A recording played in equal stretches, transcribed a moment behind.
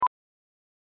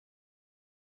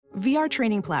VR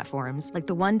training platforms, like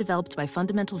the one developed by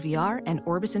Fundamental VR and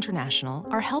Orbis International,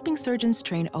 are helping surgeons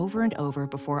train over and over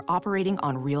before operating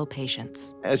on real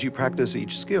patients. As you practice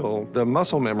each skill, the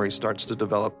muscle memory starts to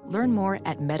develop. Learn more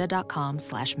at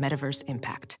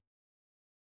meta.com/metaverseimpact.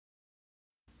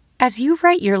 As you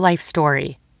write your life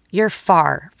story, you're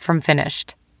far from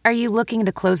finished. Are you looking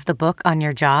to close the book on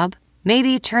your job?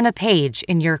 Maybe turn a page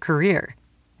in your career?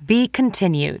 Be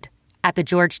continued at the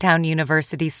Georgetown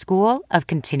University School of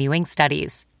Continuing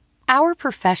Studies. Our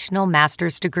professional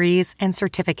master's degrees and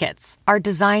certificates are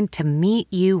designed to meet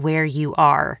you where you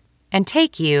are and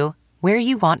take you where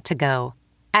you want to go.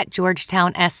 At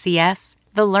Georgetown SCS,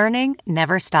 the learning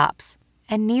never stops,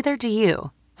 and neither do you.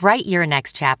 Write your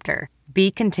next chapter. Be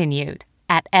continued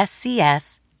at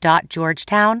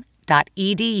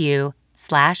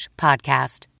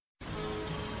scs.georgetown.edu/podcast.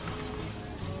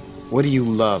 What do you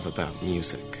love about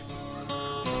music?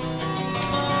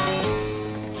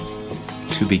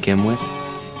 To begin with,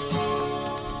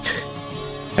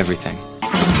 everything.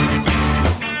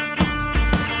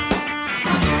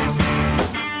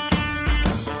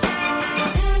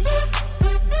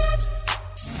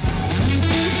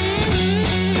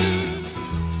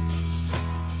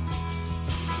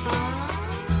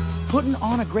 Putting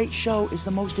on a great show is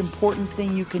the most important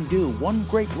thing you can do. One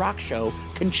great rock show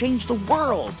can change the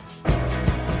world.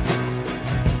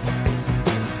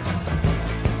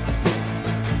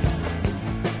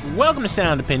 Welcome to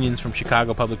Sound Opinions from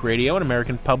Chicago Public Radio and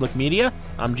American Public Media.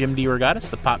 I'm Jim DeRogatis,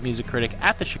 the pop music critic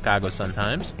at the Chicago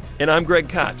Sun-Times. And I'm Greg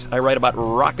Kot. I write about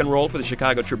rock and roll for the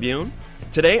Chicago Tribune.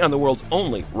 Today on the world's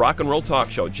only rock and roll talk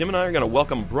show, Jim and I are going to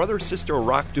welcome brother-sister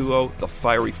rock duo, the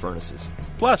Fiery Furnaces.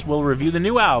 Plus, we'll review the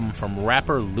new album from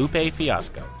rapper Lupe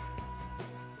Fiasco.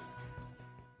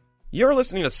 You're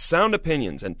listening to Sound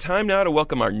Opinions, and time now to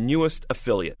welcome our newest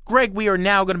affiliate. Greg, we are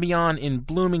now going to be on in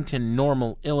Bloomington,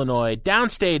 Normal, Illinois,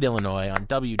 downstate Illinois on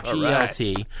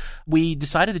WGLT. Right. We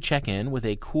decided to check in with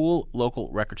a cool local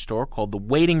record store called The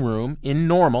Waiting Room in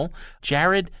Normal.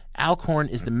 Jared Alcorn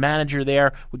is the manager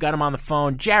there. We got him on the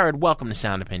phone. Jared, welcome to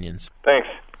Sound Opinions. Thanks.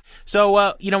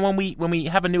 So, when we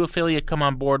have a new affiliate come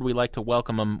on board, we like to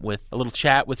welcome them with a little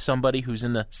chat with somebody who's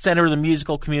in the center of the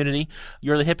musical community.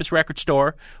 You're the hippest record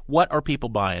store. What are people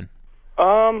buying?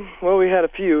 Well, we had a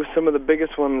few. Some of the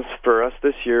biggest ones for us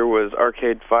this year was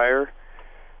Arcade Fire,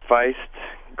 Feist,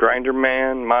 Grinder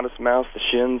Man, Modest Mouse, The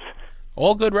Shins.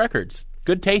 All good records.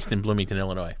 Good taste in Bloomington,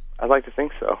 Illinois. I'd like to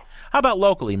think so. How about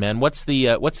locally, man? What's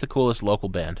the coolest local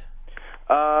band?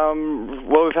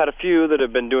 Well, we've had a few that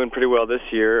have been doing pretty well this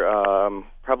year.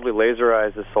 Probably Laser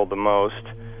Eyes has sold the most,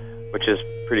 which is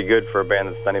pretty good for a band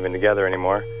that's not even together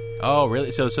anymore. Oh,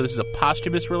 really? So this is a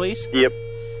posthumous release? Yep.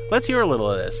 Let's hear a little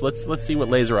of this. Let's see what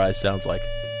Laser Eyes sounds like.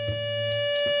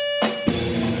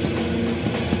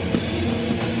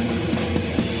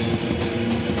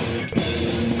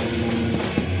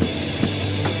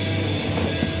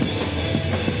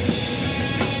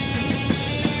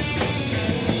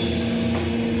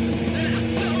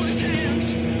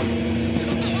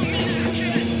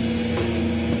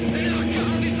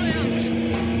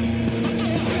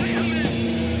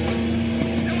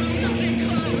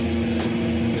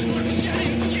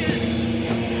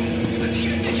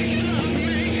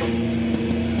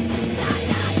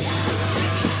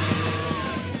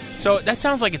 So that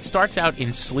sounds like it starts out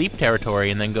in sleep territory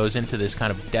and then goes into this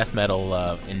kind of death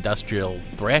metal, industrial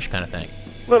thrash kind of thing.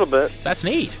 A little bit. That's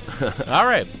neat. All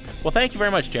right. Well, thank you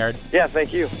very much, Jared. Yeah,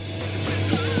 thank you.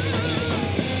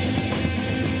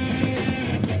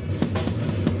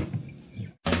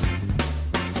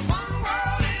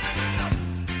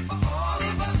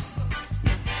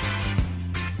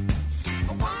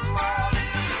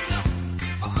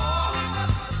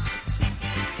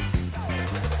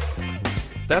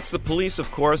 That's The Police,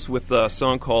 of course, with a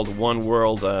song called One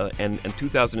World, and in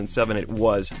 2007 it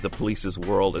was The Police's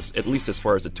World, at least as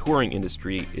far as the touring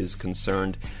industry is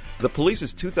concerned. The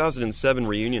Police's 2007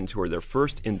 reunion tour, their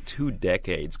first in 2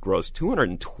 decades, grossed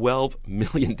 $212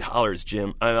 million,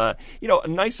 Jim. A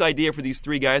nice idea for these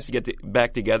three guys to get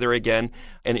back together again,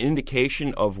 an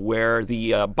indication of where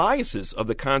the biases of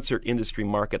the concert industry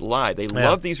market lie. They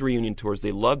love these reunion tours.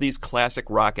 They love these classic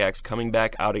rock acts coming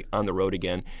back out on the road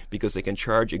again because they can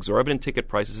charge exorbitant ticket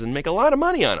prices and make a lot of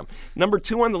money on them. Number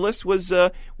 2 on the list was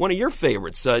one of your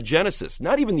favorites, Genesis.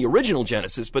 Not even the original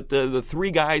Genesis, but the three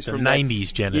guys from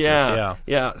 90s Genesis.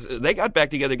 Yeah. They got back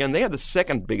together again. They had the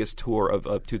second biggest tour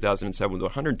of 2007 with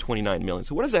 129 million.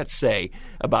 So what does that say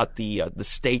about the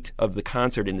state of the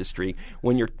concert industry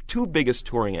when your two biggest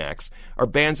touring acts are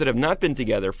bands that have not been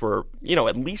together for,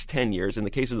 at least 10 years, in the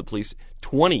case of the Police,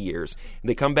 20 years.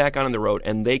 They come back on the road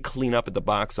and they clean up at the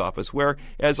box office,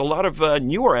 whereas a lot of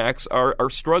newer acts are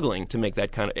struggling to make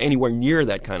that kind of anywhere near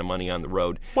that kind of money on the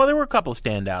road. Well, there were a couple of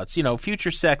standouts.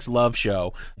 Future Sex Love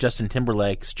Show, Justin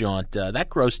Timberlake's jaunt, that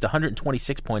grossed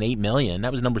 $126.8 million.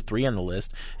 That was number 3 on the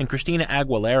list. And Christina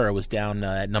Aguilera was down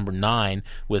at number 9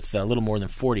 with a little more than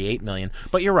 $48 million.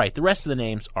 But you're right, the rest of the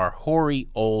names are hoary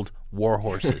old war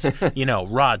horses.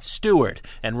 Rod Stewart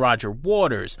and Roger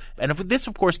Waters. And if this,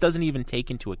 of course, doesn't even take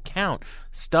into account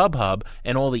StubHub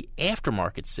and all the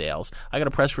aftermarket sales. I got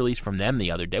a press release from them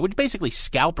the other day, which basically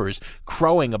scalpers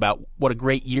crowing about what a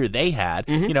great year they had.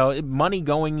 Money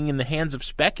going in the hands of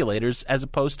speculators as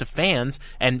opposed to fans,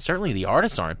 and certainly the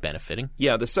artists aren't benefiting.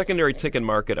 Yeah, the secondary ticket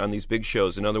market on these big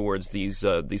shows, in other words, these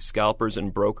scalpers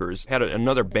and brokers, had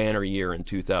another banner year in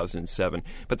 2007.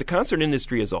 But the concert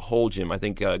industry as a whole, Jim, I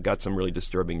think got some really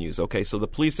disturbing news. Okay, so the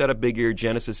Police had a big year,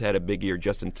 Genesis had a big year,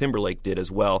 Justin Timberlake did as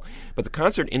well. But the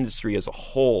concert industry as a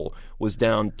whole was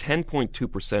down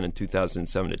 10.2% in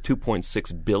 2007 to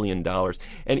 $2.6 billion.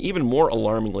 And even more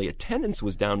alarmingly, attendance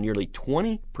was down nearly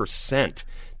 20%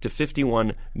 to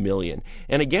 51 million.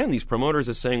 And again, these promoters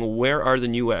are saying, where are the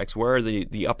new acts? Where are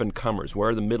the up-and-comers? Where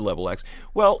are the mid-level acts?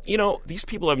 Well, these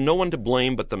people have no one to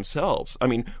blame but themselves. I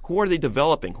mean, who are they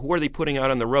developing? Who are they putting out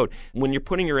on the road? When you're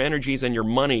putting your energies and your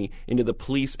money into the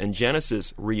Police and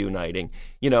Genesis reuniting,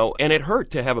 and it hurt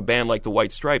to have a band like the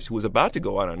White Stripes, who was about to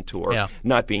go out on tour,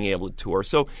 not being able to tour.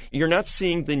 So you're not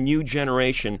seeing the new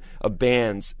generation of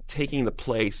bands taking the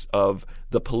place of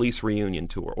the Police reunion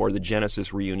tour or the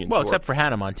Genesis reunion tour. Well, except for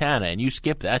Hannah Montana, and you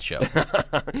skipped that show.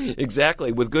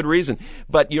 Exactly, with good reason.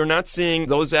 But you're not seeing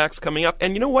those acts coming up.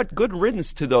 And you know what? Good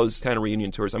riddance to those kind of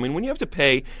reunion tours. I mean, when you have to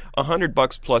pay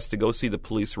 $100 plus to go see the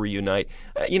Police reunite,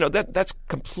 that's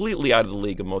completely out of the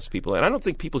league of most people. And I don't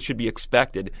think people should be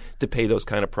expected to pay those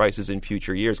kind of prices in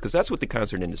future years, because that's what the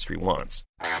concert industry wants.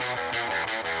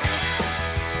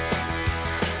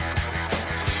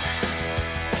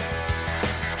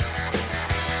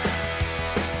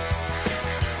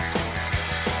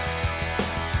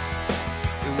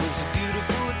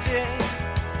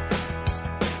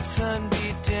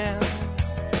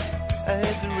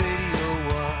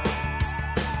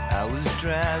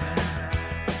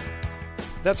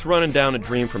 That's Running Down a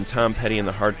Dream from Tom Petty and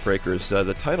the Heartbreakers,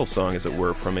 the title song, as it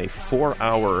were, from a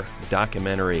 4-hour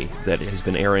documentary that has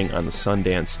been airing on the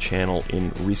Sundance Channel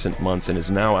in recent months and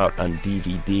is now out on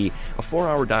DVD. A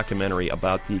 4-hour documentary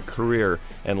about the career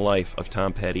and life of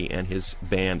Tom Petty and his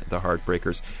band, the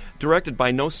Heartbreakers. Directed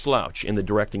by no slouch in the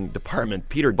directing department,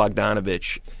 Peter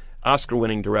Bogdanovich,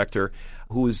 Oscar-winning director,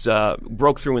 who's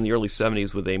broke through in the early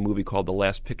 70s with a movie called The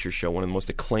Last Picture Show, one of the most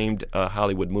acclaimed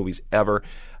Hollywood movies ever.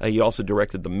 He also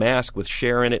directed The Mask with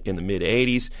Cher in it in the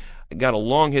mid-'80s. Got a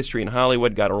long history in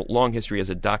Hollywood, got a long history as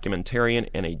a documentarian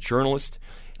and a journalist.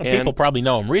 And people probably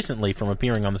know him recently from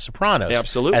appearing on The Sopranos.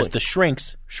 Absolutely. As the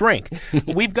shrinks shrink.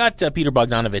 We've got Peter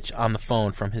Bogdanovich on the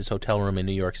phone from his hotel room in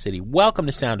New York City. Welcome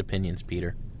to Sound Opinions,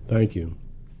 Peter. Thank you.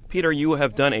 Peter, you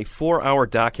have done a 4-hour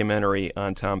documentary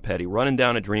on Tom Petty, Running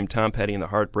Down a Dream, Tom Petty and the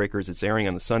Heartbreakers. It's airing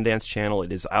on the Sundance Channel.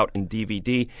 It is out in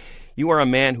DVD. You are a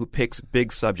man who picks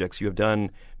big subjects. You have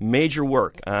done major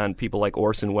work on people like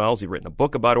Orson Welles. You've written a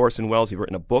book about Orson Welles. You've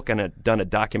written a book and done a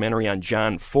documentary on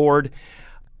John Ford.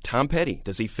 Tom Petty,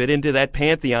 does he fit into that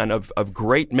pantheon of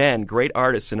great men, great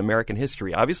artists in American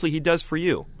history? Obviously, he does for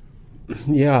you.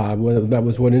 Yeah, well, that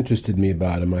was what interested me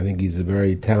about him. I think he's a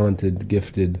very talented,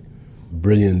 gifted,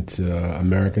 brilliant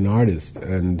American artist,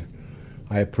 and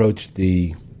I approached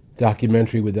the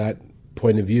documentary with that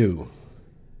point of view.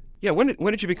 Yeah, when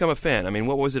did you become a fan? I mean,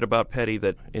 what was it about Petty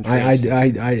that intrigued you?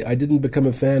 I didn't become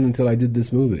a fan until I did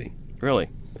this movie. Really?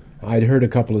 I'd heard a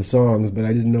couple of songs, but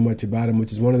I didn't know much about him,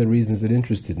 which is one of the reasons that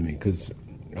interested me, because,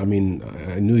 I mean,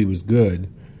 I knew he was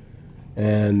good,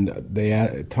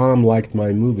 and Tom liked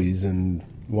my movies and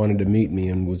wanted to meet me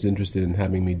and was interested in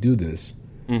having me do this.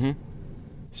 Mm-hmm.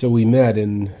 So we met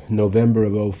in November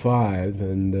of 2005,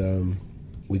 and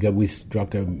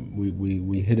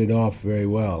we hit it off very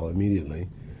well immediately,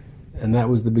 and that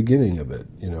was the beginning of it.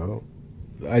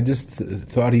 I just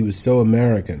thought he was so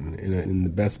American in the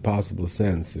best possible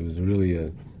sense. It was really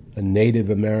a native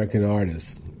American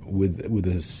artist with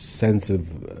a sense of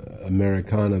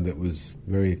Americana that was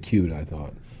very acute, I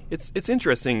thought. It's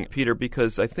interesting, Peter,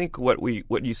 because I think what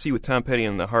you see with Tom Petty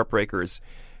and the Heartbreakers,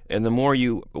 and the more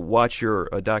you watch your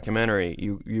documentary,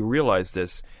 you realize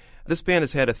this. This band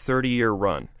has had a 30-year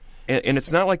run. And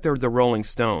it's not like they're the Rolling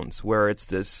Stones, where it's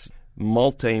this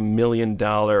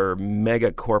multi-million-dollar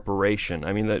mega corporation.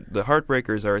 I mean, the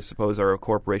Heartbreakers I suppose, are a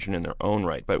corporation in their own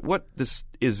right. But what this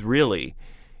is really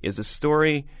is a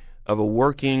story of a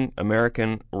working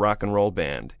American rock and roll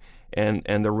band, and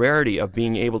the rarity of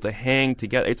being able to hang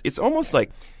together. It's almost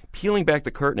like peeling back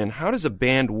the curtain, and how does a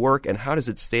band work, and how does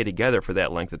it stay together for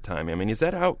that length of time? I mean, is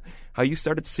that how you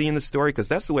started seeing the story? Because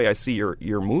that's the way I see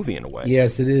your movie in a way.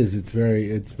 Yes, it is. It's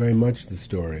very much the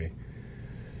story.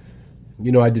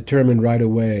 You know, I determined right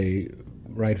away,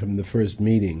 right from the first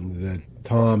meeting, that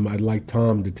I'd like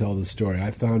Tom to tell the story.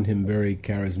 I found him very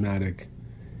charismatic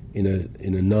in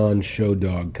a non-show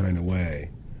dog kind of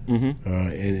way. Mm-hmm.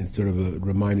 And it sort of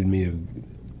reminded me of,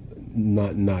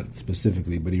 not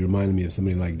specifically, but he reminded me of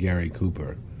somebody like Gary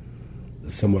Cooper,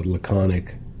 somewhat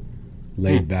laconic,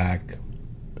 laid back,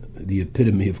 the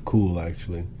epitome of cool,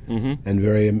 actually, and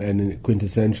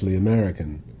quintessentially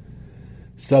American,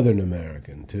 Southern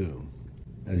American too.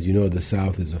 As you know, the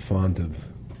South is a font of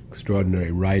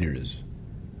extraordinary writers,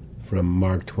 from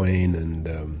Mark Twain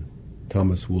and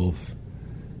Thomas Wolfe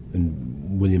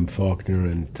and William Faulkner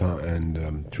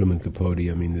and Truman Capote.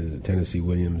 I mean, Tennessee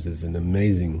Williams is an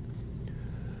amazing.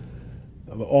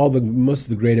 Most of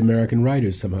the great American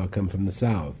writers somehow come from the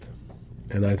South,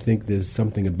 and I think there's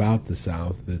something about the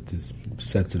South that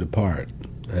sets it apart.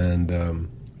 And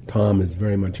Tom is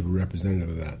very much of a representative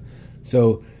of that.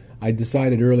 So I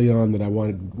decided early on that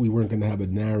we weren't going to have a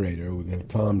narrator. We'd have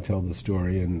Tom tell the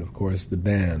story, and of course the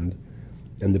band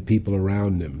and the people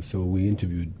around him. So we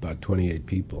interviewed about 28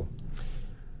 people.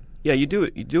 Yeah, you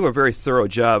do a very thorough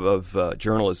job of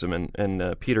journalism,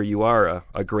 and Peter, you are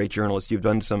a great journalist. You've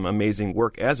done some amazing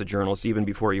work as a journalist, even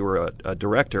before you were a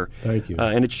director. Thank you.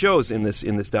 And it shows in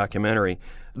this documentary.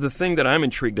 The thing that I'm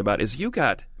intrigued about is you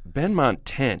got Benmont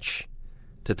Tench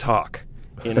to talk.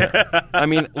 I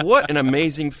mean, what an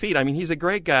amazing feat! I mean, he's a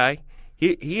great guy.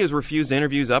 He has refused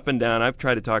interviews up and down. I've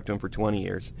tried to talk to him for 20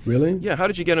 years. Really? Yeah. How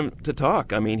did you get him to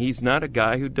talk? I mean, he's not a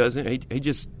guy who doesn't. He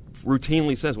just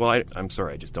routinely says, well, I'm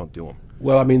sorry, I just don't do them.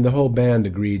 Well, I mean, the whole band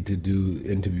agreed to do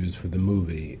interviews for the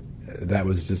movie. That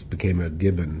became a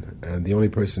given. And the only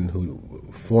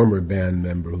former band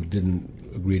member who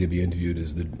didn't agree to be interviewed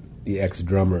is the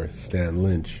ex-drummer, Stan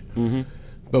Lynch. Mm-hmm.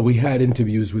 But we had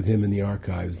interviews with him in the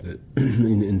archives,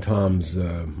 in Tom's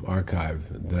archive,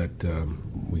 that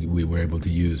we were able to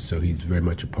use, so he's very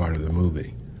much a part of the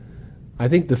movie. I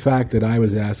think the fact that I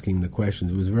was asking the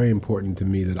questions, it was very important to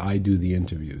me that I do the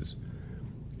interviews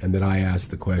and that I ask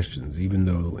the questions, even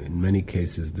though in many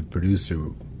cases the producer,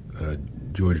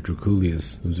 George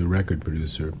Draculius, who's a record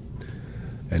producer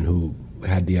and who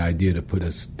had the idea to put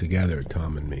us together,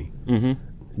 Tom and me,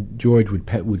 George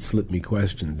would slip me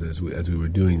questions as we were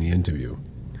doing the interview.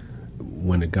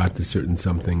 When it got to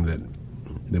something that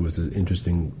there was an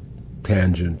interesting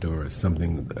tangent or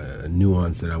something, a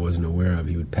nuance that I wasn't aware of,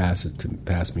 he would pass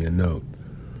me a note.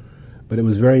 But it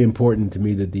was very important to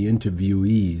me that the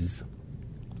interviewees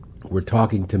were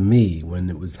talking to me when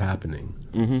it was happening,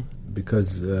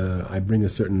 because I bring a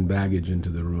certain baggage into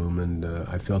the room, and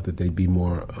I felt that they'd be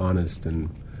more honest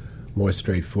and more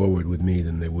straightforward with me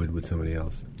than they would with somebody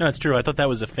else. No, it's true. I thought that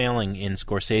was a failing in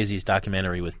Scorsese's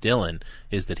documentary with Dylan,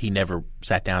 is that he never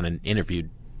sat down and interviewed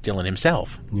Dylan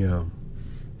himself. Yeah.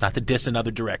 Not to diss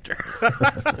another director.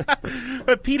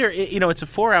 But Peter, it's a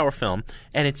 4-hour film,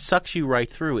 and it sucks you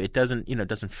right through. It doesn't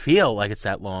feel like it's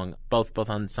that long, both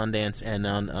on Sundance and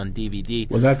on DVD.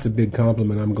 Well, that's a big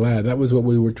compliment. I'm glad. That was what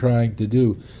we were trying to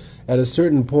do. At a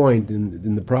certain point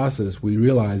in the process, we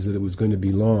realized that it was going to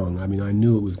be long. I mean, I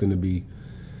knew it was going to be,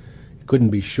 it couldn't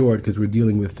be short because we're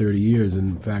dealing with 30 years.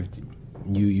 In fact,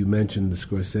 you mentioned the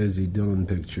Scorsese-Dylan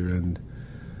picture, and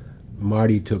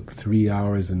Marty took 3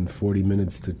 hours and 40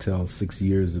 minutes to tell 6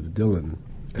 years of Dylan.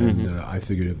 And I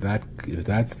figured if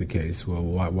that's the case, well,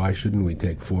 why shouldn't we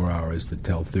take 4 hours to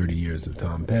tell 30 years of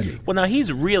Tom Petty? Well, now,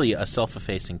 he's really a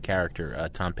self-effacing character,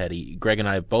 Tom Petty. Greg and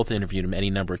I have both interviewed him any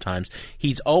number of times.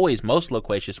 He's always most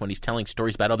loquacious when he's telling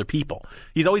stories about other people.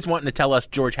 He's always wanting to tell us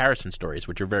George Harrison stories,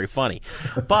 which are very funny.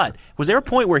 But was there a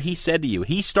point where he said to you,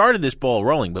 he started this ball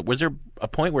rolling, but was there a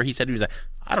point where he said to you,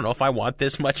 I don't know if I want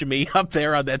this much of me up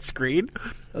there on that screen?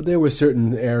 There were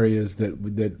certain areas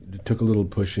that took a little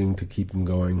pushing to keep him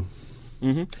going.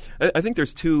 I think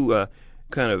there's two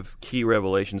kind of key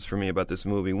revelations for me about this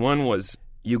movie. One was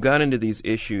you got into these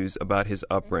issues about his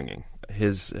upbringing,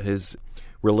 his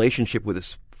relationship with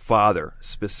his father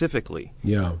specifically,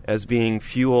 as being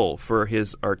fuel for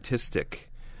his artistic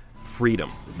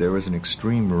freedom. There was an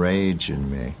extreme rage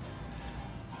in me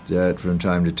that from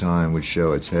time to time would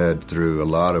show its head through a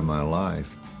lot of my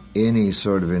life. Any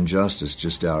sort of injustice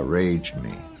just outraged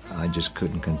me. I just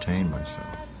couldn't contain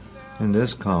myself. And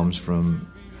this comes from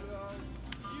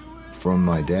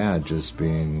my dad just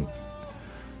being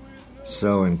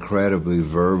so incredibly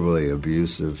verbally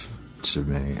abusive to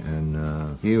me.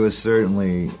 And he was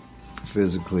certainly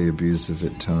physically abusive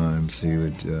at times. He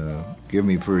would give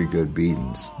me pretty good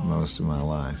beatings most of my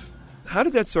life. How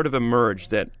did that sort of emerge,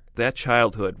 that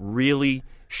childhood really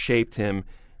shaped him,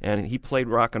 and he played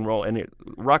rock and roll, and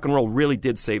rock and roll really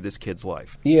did save this kid's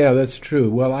life? Yeah, that's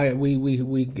true. Well,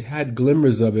 we had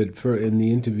glimmers of it in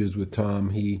the interviews with Tom.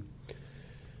 He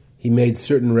made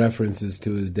certain references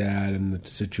to his dad and the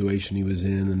situation he was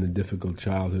in and the difficult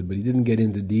childhood, but he didn't get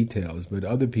into details, but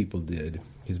other people did.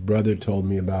 His brother told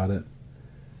me about it,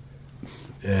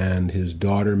 and his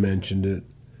daughter mentioned it.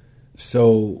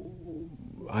 So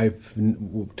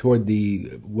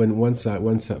once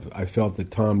I felt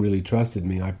that Tom really trusted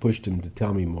me, I pushed him to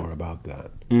tell me more about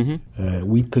that.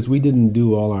 Mm-hmm. Because we didn't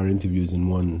do all our interviews in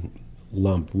one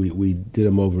lump. We did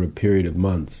them over a period of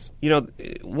months. You know,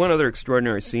 one other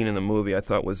extraordinary scene in the movie I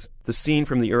thought was the scene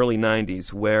from the early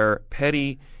 90s where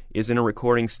Petty is in a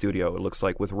recording studio, it looks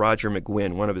like, with Roger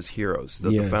McGuinn, one of his heroes,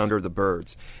 the founder of the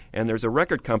Byrds. And there's a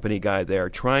record company guy there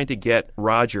trying to get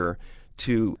Roger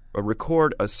to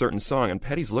record a certain song, and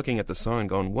Petty's looking at the song and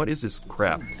going, what is this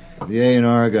crap? The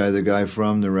A&R guy, the guy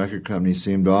from the record company,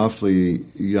 seemed awfully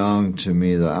young to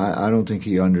me. That I don't think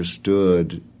he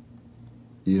understood,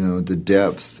 the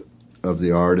depth of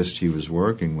the artist he was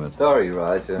working with. Sorry,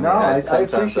 Raj. I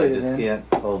appreciate it, man. I just can't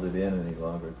hold it in any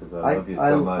longer because I love you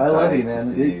so much. I love you,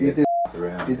 man.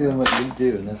 You're doing what you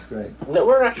do, and that's great. No,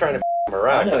 we're not trying to him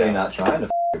around. I know you're not trying to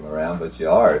him around, but you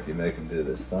are if you make him do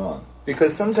this song.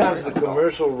 Because sometimes the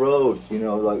commercial road,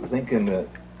 like thinking that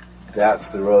that's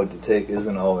the road to take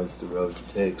isn't always the road to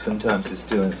take. Sometimes it's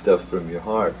doing stuff from your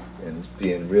heart and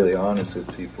being really honest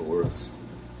with people works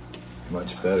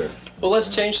much better. Well, let's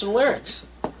change some lyrics.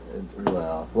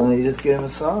 Well, why don't you just get him a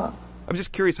song? I'm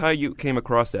just curious how you came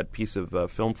across that piece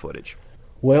of film footage.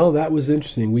 Well, that was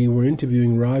interesting. We were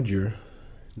interviewing Roger,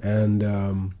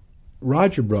 and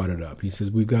Roger brought it up. He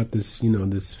says, we've got this,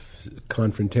 this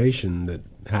confrontation that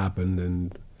happened,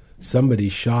 and somebody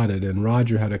shot it, and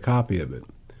Roger had a copy of it.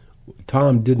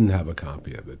 Tom didn't have a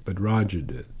copy of it, but Roger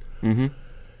did. Mm-hmm.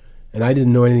 And I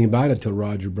didn't know anything about it till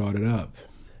Roger brought it up.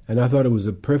 And I thought it was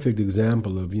a perfect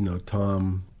example of,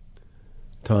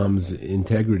 Tom's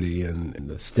integrity and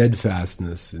the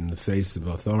steadfastness in the face of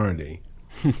authority.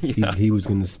 Yeah. He was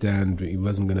going to stand, he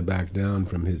wasn't going to back down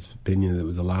from his opinion that it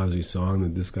was a lousy song,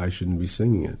 that this guy shouldn't be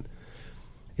singing it.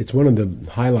 It's one of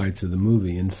the highlights of the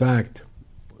movie. In fact,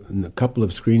 in a couple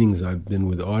of screenings I've been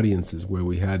with audiences where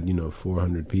we had,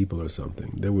 400 people or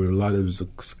something. There was a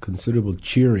considerable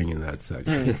cheering in that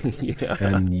section.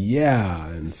 Yeah.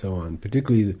 And so on.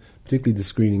 Particularly the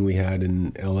screening we had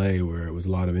in L.A. where it was a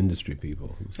lot of industry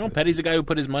people. Petty's a guy who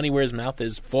put his money where his mouth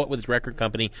is, fought with his record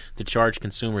company to charge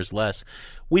consumers less.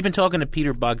 We've been talking to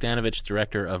Peter Bogdanovich,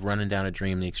 director of Running Down a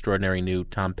Dream, the extraordinary new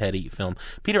Tom Petty film.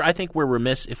 Peter, I think we're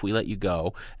remiss if we let you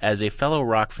go as a fellow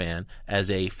rock fan,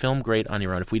 as a film great on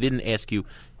your own, if we didn't ask you,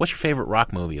 what's your favorite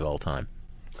rock movie of all time?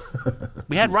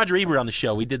 We had Roger Ebert on the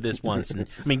show. We did this once. And,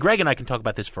 Greg and I can talk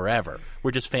about this forever.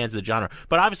 We're just fans of the genre.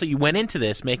 But obviously you went into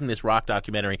this making this rock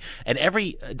documentary, and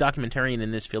every documentarian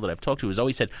in this field that I've talked to has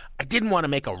always said, I didn't want to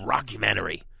make a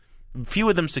rockumentary. Few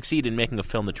of them succeed in making a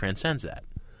film that transcends that.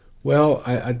 Well,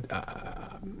 I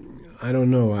don't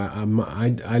know.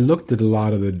 I looked at a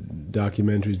lot of the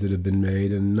documentaries that have been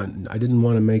made, and I didn't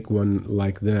want to make one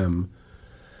like them.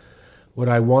 What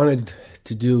I wanted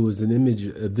to do was a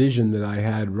vision that I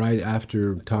had right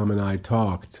after Tom and I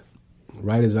talked,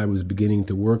 right as I was beginning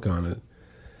to work on it.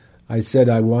 I said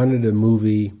I wanted a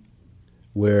movie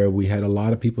where we had a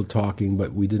lot of people talking,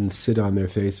 but we didn't sit on their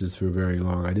faces for very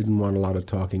long. I didn't want a lot of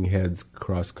talking heads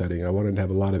cross-cutting. I wanted to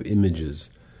have a lot of images.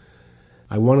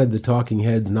 I wanted the talking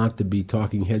heads not to be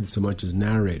talking heads so much as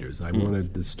narrators. I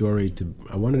wanted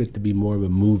it to be more of a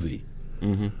movie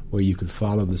where you could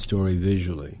follow the story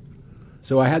visually.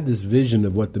 So I had this vision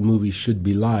of what the movie should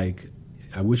be like.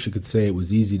 I wish I could say it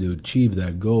was easy to achieve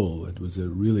that goal. It was a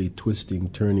really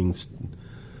twisting, turning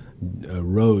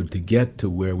road to get to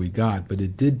where we got, but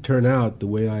it did turn out the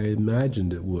way I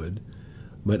imagined it would.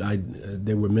 But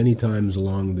there were many times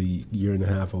along the year and a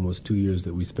half, almost 2 years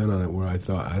that we spent on it, where I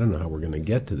thought, I don't know how we're going to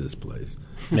get to this place.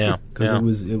 Yeah,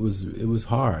 because it was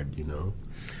hard,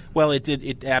 Well,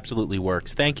 it absolutely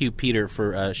works. Thank you, Peter,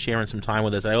 for sharing some time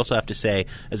with us. I also have to say,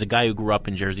 as a guy who grew up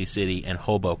in Jersey City and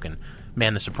Hoboken,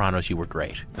 man, The Sopranos, you were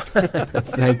great.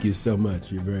 Thank you so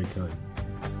much. You're very kind.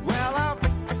 Well, I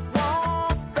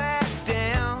won't back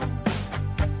down.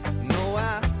 No,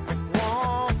 I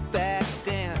won't back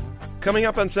down. Coming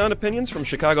up on Sound Opinions from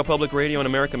Chicago Public Radio and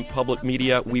American Public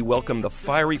Media, we welcome the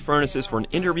Fiery Furnaces for an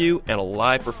interview and a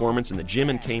live performance in the Jim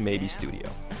and Kay Mabie studio.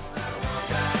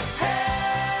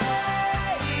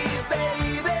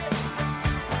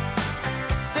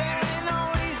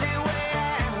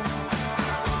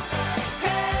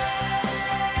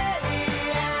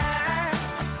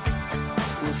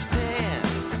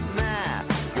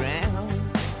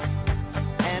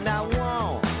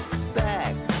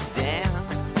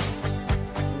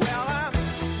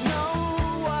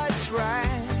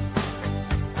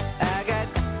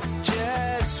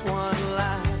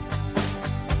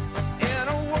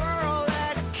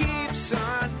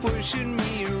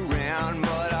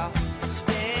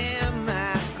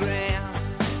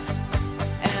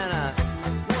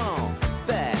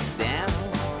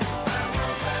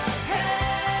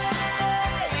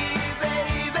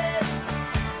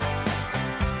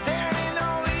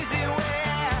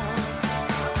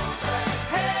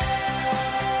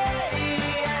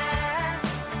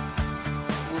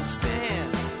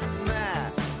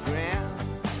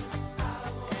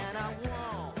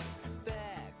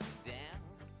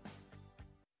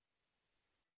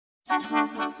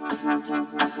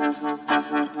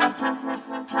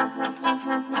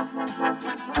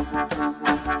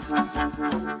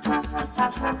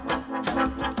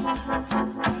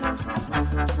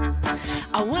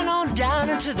 I went on down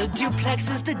into the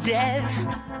duplexes, the dead,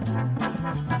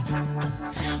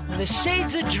 where the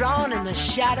shades are drawn and the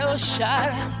shadows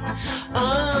shut.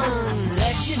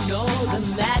 Unless you know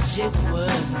the magic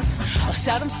word, or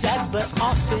seldom said but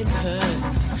often heard,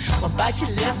 one bite your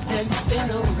lip then spin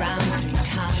around 3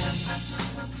 times.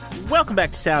 Welcome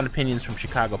back to Sound Opinions from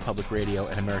Chicago Public Radio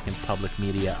and American Public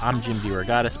Media. I'm Jim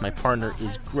DeRogatis. My partner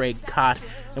is Greg Kot,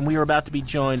 and we are about to be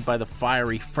joined by the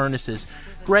Fiery Furnaces.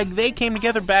 Greg, they came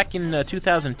together back in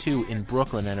 2002 in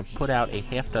Brooklyn and have put out a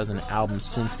half-dozen albums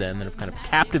since then that have kind of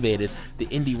captivated the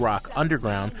indie rock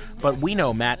underground. But we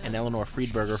know Matt and Eleanor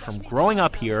Friedberger from growing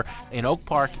up here in Oak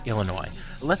Park, Illinois.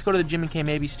 Let's go to the Jim and Kay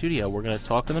Mabie studio. We're going to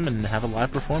talk to them and have a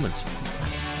live performance.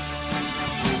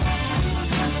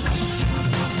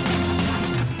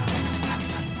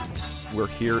 We're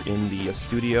here in the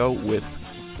studio with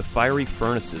the Fiery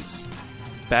Furnaces.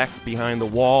 Back behind the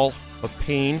wall of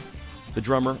pain, the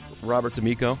drummer, Robert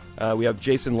D'Amico. We have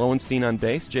Jason Lowenstein on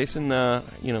bass. Jason, a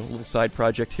little side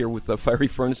project here with the Fiery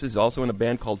Furnaces, also in a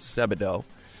band called Sebadoh.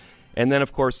 And then,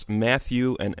 of course,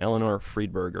 Matthew and Eleanor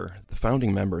Friedberger, the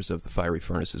founding members of the Fiery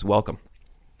Furnaces. Welcome.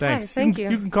 Thanks. Hi, thank you.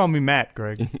 You can call me Matt,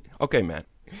 Greg. Okay, Matt.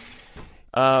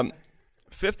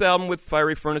 Fifth album with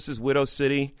Fiery Furnaces, Widow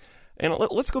City. And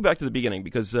let's go back to the beginning,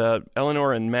 because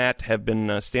Eleanor and Matt have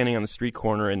been standing on the street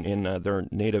corner in their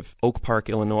native Oak Park,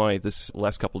 Illinois, this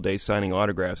last couple of days signing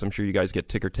autographs. I'm sure you guys get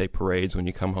ticker tape parades when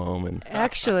you come home. And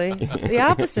Actually, the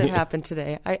opposite happened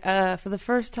today. For the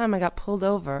first time, I got pulled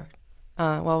over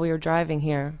while we were driving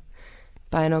here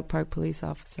by an Oak Park police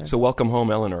officer. So welcome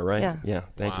home, Eleanor, right? Yeah. Yeah,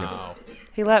 thank you.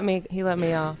 He let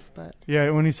me off, but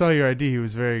Yeah, when he saw your ID, he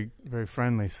was very, very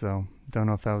friendly, so don't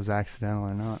know if that was accidental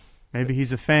or not. Maybe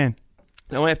he's a fan.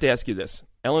 Now I have to ask you this.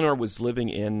 Eleanor was living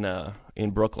in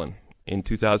Brooklyn in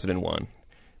 2001.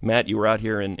 Matt, you were out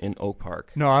here in Oak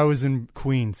Park. No, I was in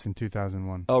Queens in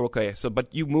 2001. Oh, okay.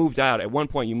 But you moved out. At one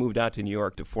point, you moved out to New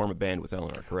York to form a band with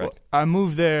Eleanor, correct? Well, I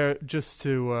moved there just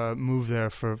to move there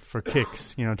for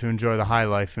kicks, to enjoy the high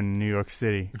life in New York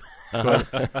City.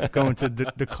 Going to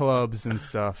the clubs and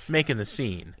stuff. Making the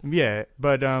scene. Yeah,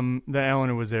 but then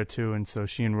Eleanor was there too, and so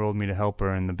she enrolled me to help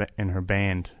her in her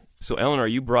band. So, Eleanor,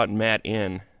 you brought Matt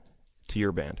in to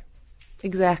your band.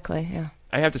 exactly, yeah.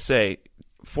 I have to say,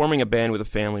 forming a band with a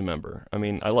family member, I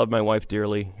mean, I love my wife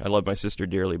dearly, I love my sister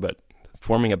dearly, but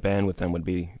forming a band with them would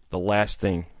be the last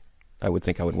thing I would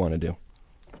think I would want to do.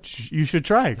 You should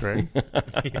try it, Greg.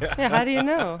 Yeah, how do you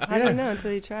know? How do you know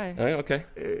until you try? Okay.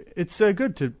 It's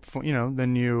good to,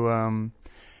 then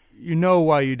you know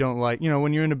why you don't like,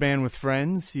 when you're in a band with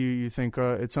friends, you think,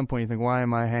 at some point you think, why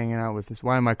am I hanging out with this?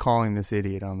 Why am I calling this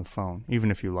idiot on the phone? Even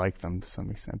if you like them to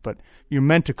some extent. But you're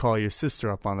meant to call your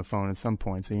sister up on the phone at some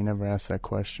point, so you never ask that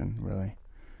question, really.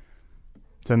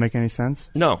 Does that make any sense?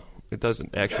 No, it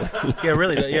doesn't, actually. Yeah,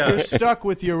 really, yeah. You're stuck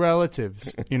with your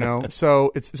relatives,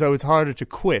 so it's harder to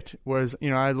quit. Whereas,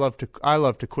 I love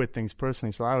to quit things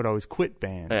personally, so I would always quit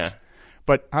bands. Yeah.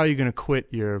 But how are you going to quit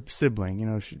your sibling?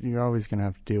 You're always going to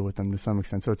have to deal with them to some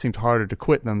extent. So it seems harder to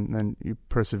quit them than you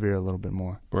persevere a little bit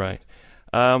more. Right.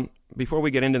 Before we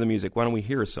get into the music, why don't we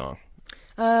hear a song?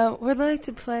 We'd like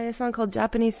to play a song called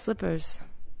Japanese Slippers,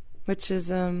 which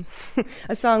is a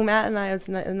song Matt and I, it was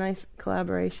a nice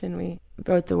collaboration. We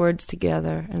wrote the words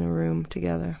together in a room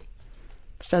together,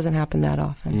 which doesn't happen that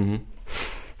often. Mm-hmm.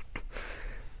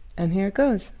 And here it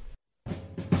goes.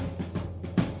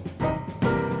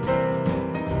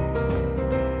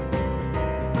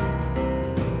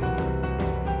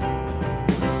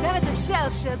 Down at the shell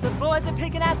shed, the boys are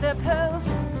picking at their pearls.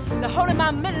 They're holding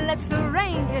my middle, lets the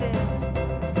rain get in.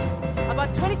 I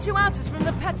bought 22 ounces from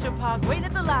the Petro Park, waiting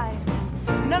at the light.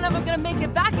 None of them gonna make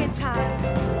it back in time.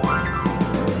 The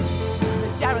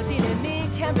Geraldine and me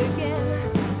can begin.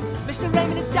 Mr.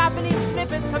 Raymond, his Japanese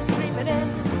slippers comes creeping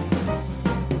in.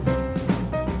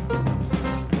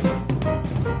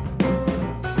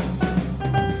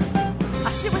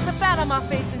 I sit with the fan on my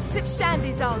face and sip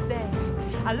shandies all day.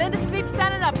 I learn to sleep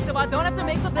standing up so I don't have to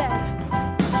make the bed.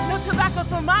 No tobacco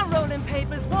for my rolling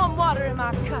papers, warm water in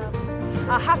my cup.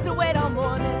 I have to wait all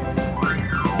morning. But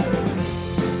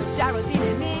Geraldine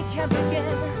and me can begin.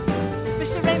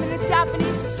 Mr. Raymond, his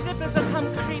Japanese slippers will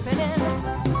come creeping in.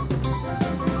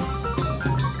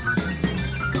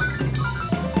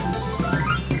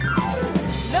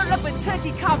 Load up with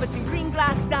turkey carpets and green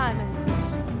glass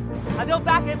diamonds. I dove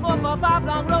back and forth for 5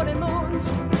 long rolling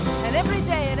moons. And every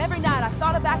day and every night I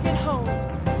thought of back at home.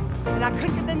 And I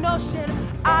couldn't get the notion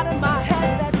out of my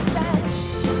head that said,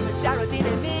 but Geraldine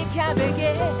and me can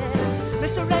begin.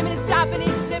 Mr. Raymond, his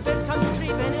Japanese slippers comes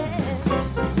creeping in.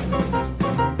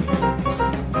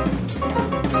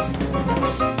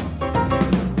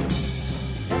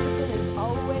 Everything is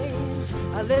always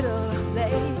a little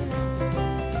late.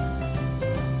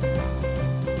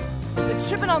 The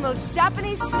tripping on those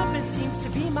Japanese slippers seems to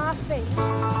be my fate.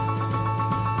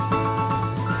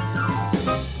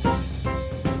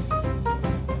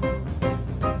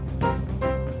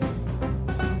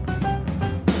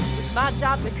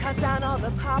 Job to cut down all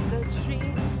the poplar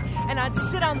trees, and I'd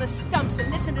sit on the stumps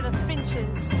and listen to the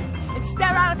finches, and stare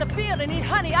out at the field and eat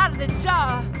honey out of the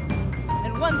jar,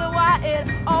 and wonder why it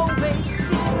always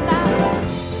seemed like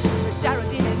the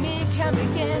Geraldine and me can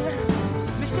begin.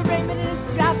 Mr. Raymond and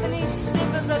his Japanese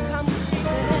slippers will come creeping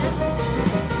in.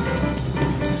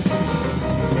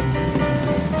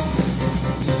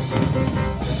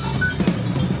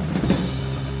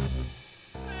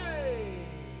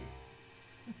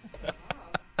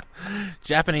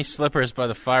 Japanese Slippers by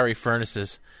the Fiery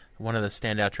Furnaces, one of the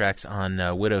standout tracks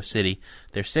on Widow City,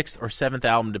 their 6th or 7th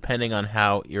album, depending on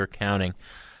how you're counting.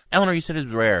 Eleanor, you said it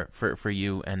was rare for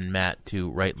you and Matt to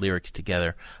write lyrics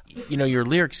together. You know, your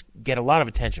lyrics get a lot of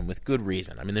attention with good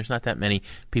reason. I mean, there's not that many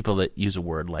people that use a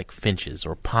word like finches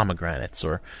or pomegranates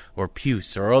or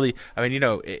puce or all the, I mean, you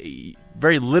know,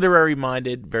 very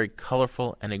literary-minded, very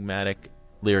colorful, enigmatic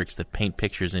lyrics that paint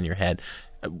pictures in your head.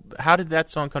 How did that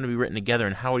song come to be written together,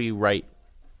 and how do you write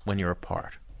when you're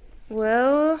apart?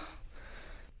 Well,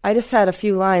 I just had a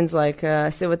few lines like,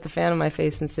 I sit with the fan on my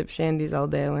face and sip shandies all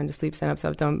day. I learn to sleep stand up so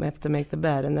I don't have to make the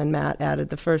bed. And then Matt added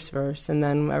the first verse. And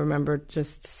then I remember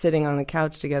just sitting on the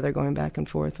couch together going back and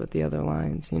forth with the other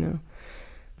lines, you know.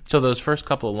 So those first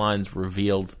couple of lines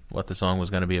revealed what the song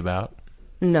was going to be about?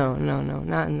 No,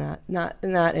 not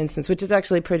in that instance, which is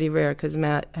actually pretty rare because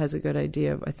Matt has a good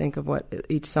idea, I think, of what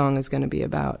each song is going to be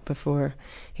about before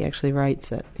he actually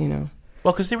writes it, you know.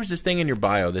 Well, because there was this thing in your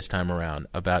bio this time around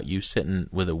about you sitting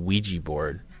with a Ouija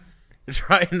board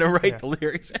trying to write the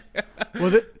lyrics.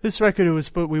 Well, this record, it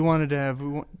was we wanted to have,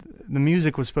 the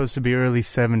music was supposed to be early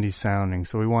 70s sounding,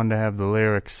 so we wanted to have the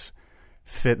lyrics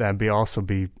fit that, also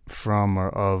be from or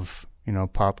of, you know,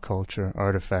 pop culture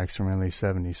artifacts from early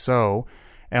 70s. So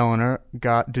Eleanor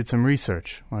did some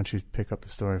research. Why don't you pick up the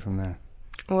story from there?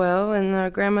 Well, in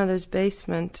our grandmother's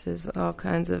basement is all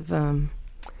kinds of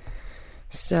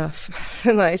stuff.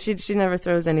 Like she never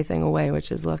throws anything away,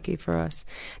 which is lucky for us.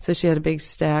 So she had a big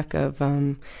stack of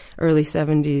early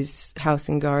 70s House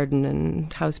and Garden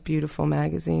and House Beautiful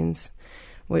magazines,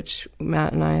 which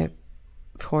Matt and I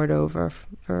poured over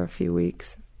for a few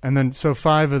weeks. And then, so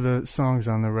 5 of the songs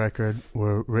on the record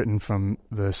were written from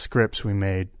the scripts we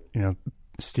made, you know,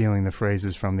 stealing the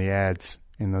phrases from the ads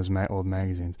in those old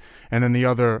magazines. And then the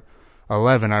other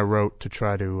 11 I wrote to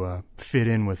try to fit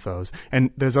in with those.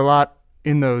 And there's a lot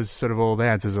in those sort of old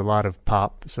ads, there's a lot of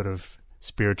pop sort of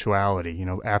spirituality, you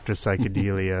know, after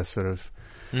psychedelia, sort of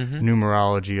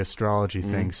numerology, astrology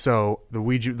things. So the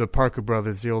old Parker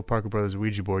Brothers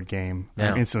Ouija board game,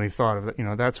 I instantly thought of it. You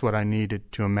know, that's what I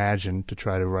needed to imagine to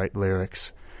try to write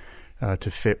lyrics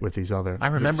to fit with these other. I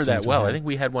remember that well. I think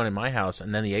we had one in my house,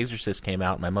 and then The Exorcist came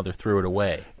out, and my mother threw it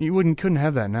away. You couldn't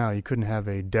have that now. You couldn't have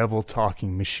a devil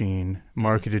talking machine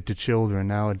marketed to children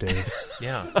nowadays.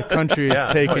 Yeah, the country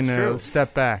is taking a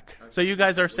step back. So you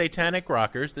guys are satanic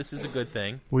rockers. This is a good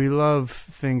thing. We love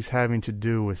things having to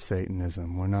do with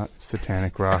Satanism. We're not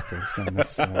satanic rockers. In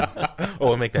this,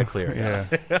 we'll make that clear. Yeah.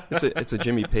 It's a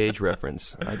Jimmy Page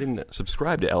reference. I didn't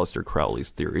subscribe to Aleister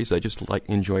Crowley's theories. I just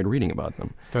enjoyed reading about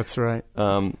them. That's right.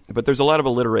 But there's a lot of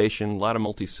alliteration, a lot of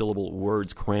multi-syllable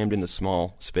words crammed into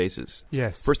small spaces.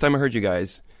 Yes. First time I heard you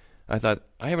guys, I thought,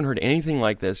 I haven't heard anything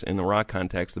like this in the rock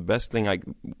context. The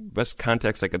best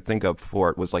context I could think of for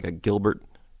it was like a Gilbert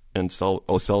and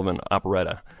O'Sullivan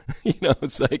operetta.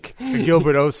 It's like a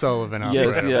Gilbert O'Sullivan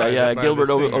operetta. Yes, Gilbert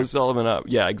O'Sullivan.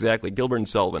 Yeah, exactly. Gilbert and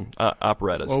Sullivan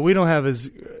operettas. Well, we don't have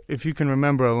if you can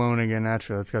remember Alone Again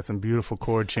Naturally, it's got some beautiful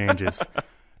chord changes.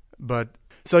 But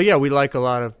so yeah, we like a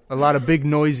lot of big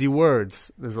noisy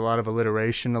words. There's a lot of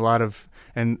alliteration,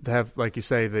 and to have, like you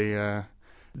say, the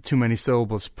too many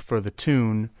syllables for the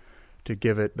tune to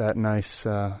give it that nice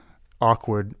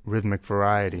awkward rhythmic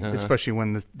variety, especially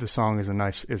when the song is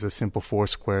a simple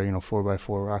 4/4,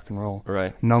 4x4 rock and roll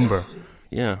number.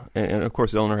 Yeah, and of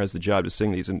course Eleanor has the job to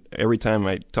sing these, and every time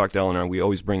I talk to Eleanor, I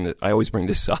always bring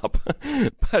this up.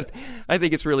 But I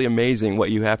think it's really amazing what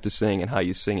you have to sing and how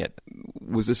you sing it.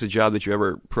 Was this a job that you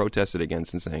ever protested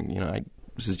against and saying,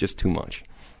 this is just too much?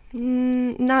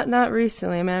 Not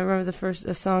recently. I mean, I remember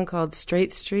a song called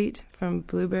Straight Street from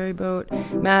Blueberry Boat.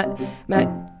 Matt.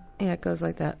 Yeah, it goes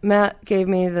like that. Matt gave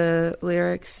me the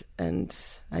lyrics, and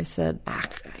I said, I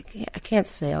can't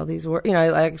say all these words.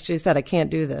 I actually said, I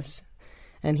can't do this.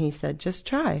 And he said, just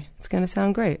try. It's going to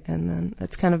sound great. And then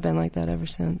it's kind of been like that ever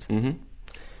since. Mm-hmm.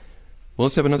 Well,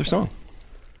 let's have another song.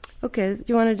 Okay, do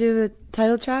you want to do the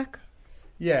title track?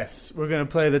 Yes, we're going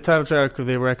to play the title track of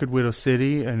the record Widow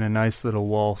City in a nice little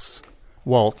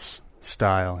waltz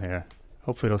style here.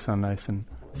 Hopefully it'll sound nice and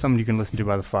something you can listen to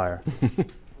by the fire.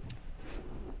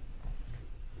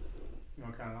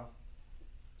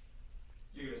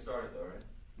 You're going to start it though, right?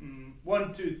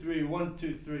 1, 2, 3, 1,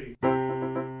 2, 3.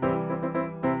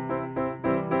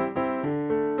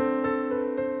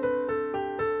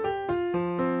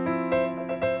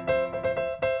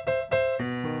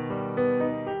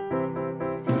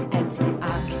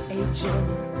 Anti-archangel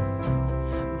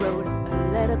wrote a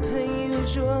letter per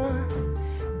usual.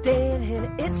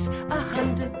 Dated it's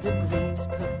 100 degrees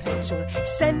perpetual.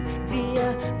 Sent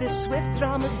via the swift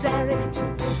dromedary to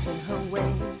verse in her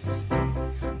ways.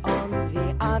 On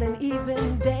the odd and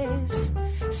even days,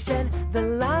 said the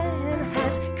lion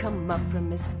has come up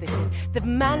from his thicket. They've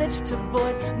managed to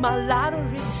void my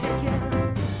lottery ticket.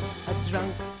 A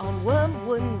drunk on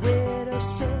wormwood widow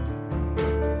sit.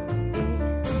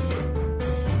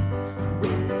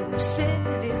 Widow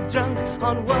city's drunk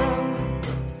on wormwood.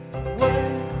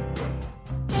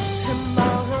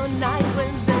 Tomorrow night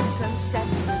when the sun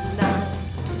sets at 9,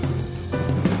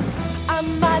 I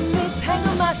might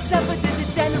tangle myself with the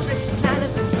degenerate kind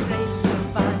of a strange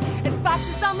divine. And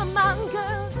foxes on the mountain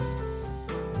girls,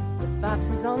 the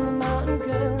foxes on the mountain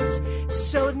girls.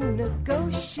 So to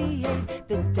negotiate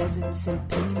the deserts and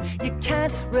pits, you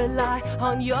can't rely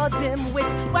on your dim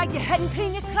wits. Wag your head and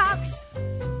clean your clocks.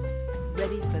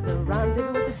 Ready for the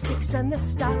rendezvous with the sticks and the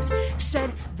stocks.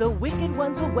 Said the wicked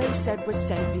ones will wait, said was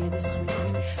sent via the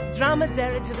sweet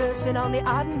dromedary traversing on the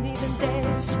odd and even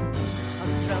days.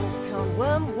 I'm drunk on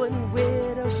wormwood and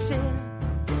widow sin.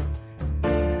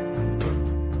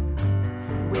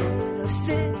 Widow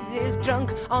sin is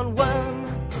drunk on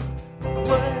wormwood.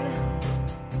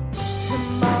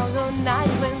 Tomorrow night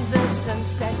when the sun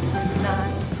sets at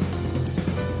 9,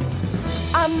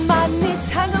 I might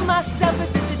tangle myself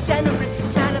with the degenerate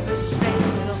kind of a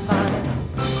strange little vine.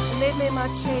 And they've made my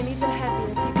chain even heavier,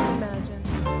 if you can imagine.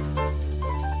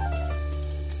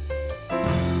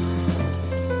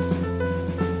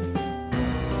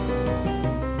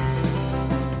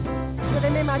 But they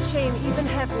made my chain even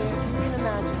heavier, if you can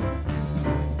imagine.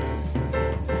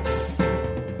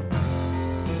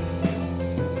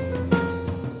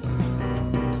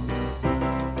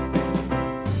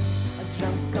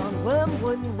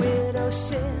 Wormwood widow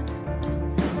sin.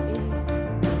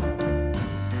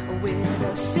 A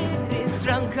widow sin is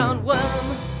drunk on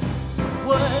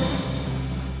wormwood.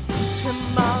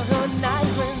 Tomorrow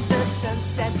night when the sun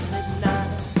sets at 9,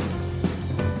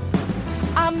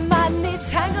 I might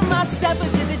tangle myself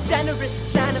with the degenerate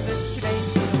kind of a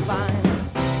strange little vine.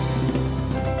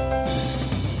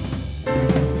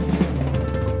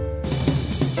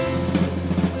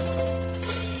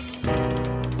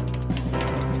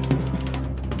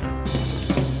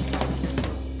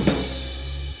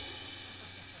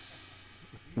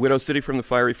 Widow City from the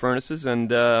Fiery Furnaces, and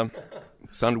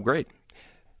sounded great.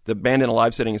 The band in a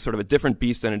live setting is sort of a different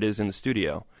beast than it is in the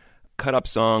studio. Cut up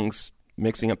songs,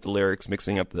 mixing up the lyrics,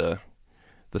 mixing up the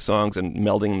the songs and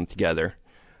melding them together.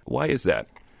 Why is that?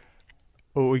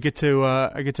 Well, we get to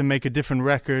I get to make a different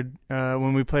record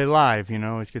when we play live. You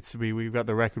know, it gets to be we've got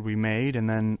the record we made, and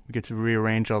then we get to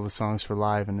rearrange all the songs for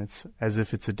live, and it's as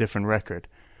if it's a different record.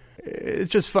 It's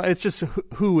just fun. It's just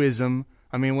Whoism.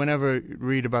 I mean, whenever I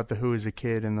read about the Who as a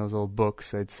kid in those old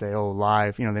books, they'd say, "Oh,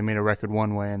 live." You know, they made a record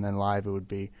one way, and then live it would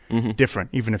be different,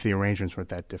 even if the arrangements weren't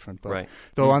that different. But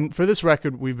though for this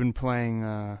record, we've been playing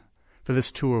for this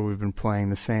tour, we've been playing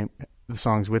the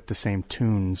songs with the same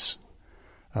tunes.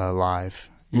 Live.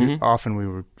 Often we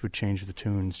would change the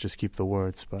tunes, just keep the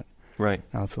words, but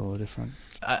now it's a little different.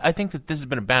 I think that this has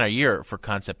been a banner year for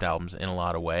concept albums in a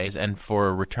lot of ways, and for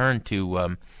a return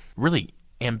to really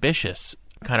ambitious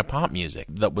kind of pop music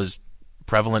that was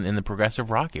prevalent in the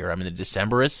progressive rock era. I mean, the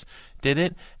Decemberists did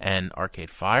it, and Arcade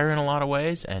Fire in a lot of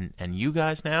ways, and you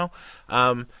guys now.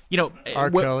 You know,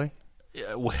 R. Kelly.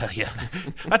 Well, yeah,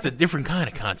 that's a different kind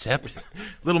of concept,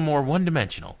 a little more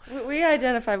one-dimensional. We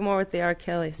identify more with the R.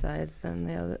 Kelly side than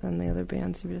the other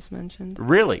bands you just mentioned.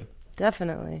 Really?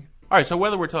 Definitely. All right, so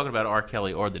whether we're talking about R.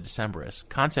 Kelly or the Decemberists,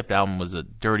 concept album was a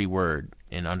dirty word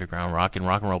in underground rock and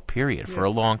roll, period, for a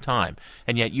long time,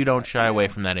 and yet you don't shy away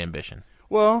from that ambition.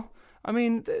 Well, I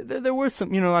mean, there were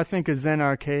some, you know, I think a Zen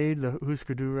Arcade, the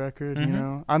Husker Du record, you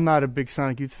know. I'm not a big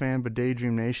Sonic Youth fan, but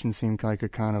Daydream Nation seemed like a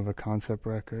kind of a concept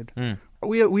record.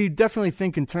 We definitely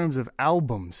think in terms of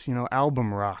albums, you know,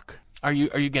 album rock. Are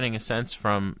you getting a sense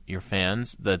from your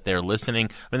fans that they're listening?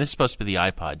 I mean, this is supposed to be the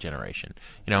iPod generation,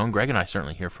 you know, and Greg and I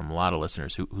certainly hear from a lot of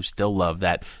listeners who still love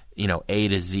that, you know, A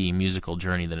to Z musical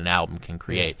journey that an album can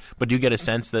create. But do you get a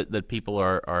sense that people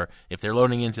are, if they're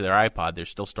loading into their iPod, they're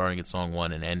still starting at song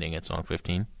 1 and ending at song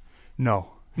 15?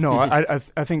 No, I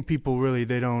think people really,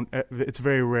 they don't, it's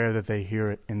very rare that they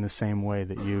hear it in the same way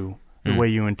that the way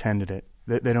you intended it.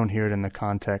 They don't hear it in the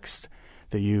context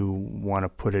that you want to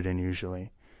put it in usually.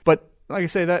 But like I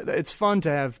say, that it's fun to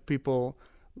have people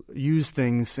use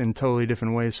things in totally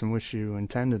different ways from which you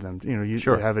intended them. You know, you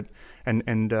have it,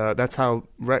 and that's how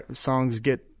songs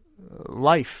get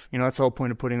life. You know, that's the whole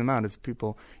point of putting them out, is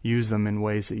people use them in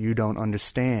ways that you don't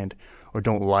understand or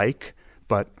don't like,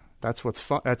 but that's what's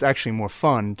fun. That's actually more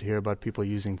fun to hear about people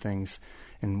using things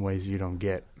in ways you don't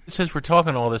get. Since we're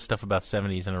talking all this stuff about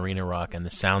 70s and arena rock and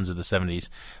the sounds of the 70s,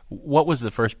 what was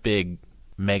the first big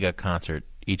mega concert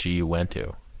each of you went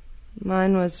to?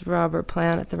 Mine was Robert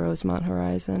Plant at the Rosemont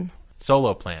Horizon.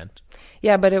 Solo Plant?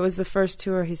 Yeah, but it was the first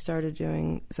tour he started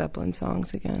doing Zeppelin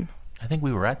songs again. I think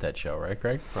we were at that show, right,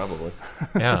 Greg? Probably.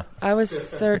 Yeah. I was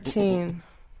 13.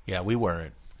 Yeah, we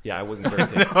weren't. Yeah, I wasn't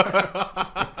 13.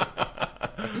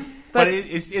 But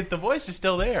the voice is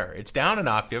still there. It's down an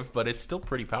octave, but it's still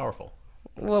pretty powerful.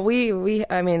 Well,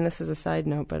 I mean, this is a side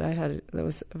note, but that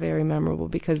was very memorable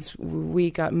because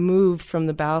we got moved from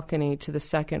the balcony to the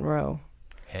second row.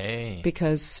 Hey.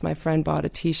 Because my friend bought a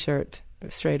T-shirt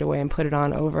straight away and put it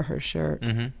on over her shirt.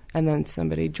 Mm-hmm. And then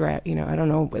somebody dragged, you know, I don't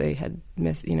know, they had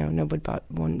missed, you know, no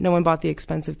one bought the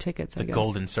expensive tickets, I guess. The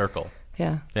Golden Circle.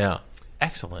 Yeah. Yeah.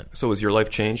 Excellent. So was your life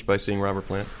changed by seeing Robert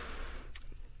Plant?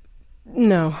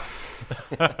 No.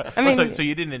 I mean, so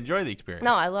you didn't enjoy the experience?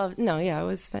 No, it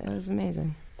was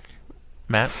amazing.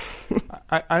 Matt?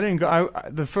 I didn't go.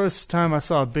 The first time I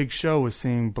saw a big show was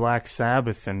seeing Black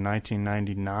Sabbath in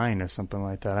 1999 or something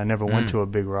like that. I never went to a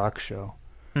big rock show.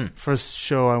 First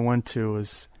show I went to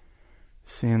was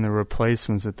seeing the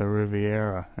Replacements at the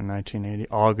Riviera in 1980,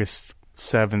 August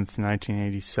 7th,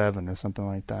 1987 or something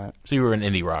like that. So you were an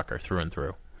indie rocker through and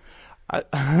through.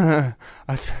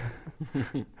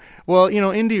 Well, you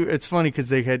know, indie, it's funny because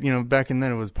they had, you know, back in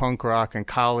then it was punk rock and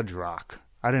college rock.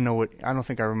 I don't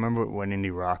think I remember what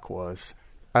indie rock was.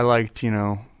 I liked, you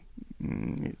know,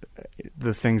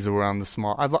 the things that were on the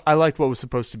small. I liked what was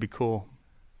supposed to be cool.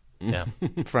 Yeah.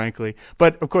 Frankly.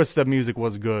 But, of course, the music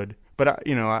was good. But,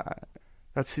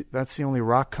 that's the only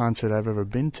rock concert I've ever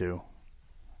been to.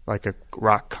 Like a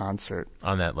rock concert.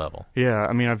 On that level. Yeah.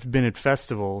 I mean, I've been at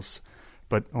festivals,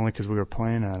 but only because we were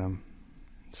playing at them.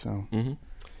 So. Mm-hmm.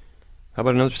 How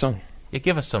about another song? Yeah,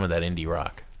 give us some of that indie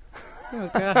rock. Oh,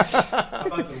 gosh. How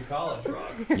about some college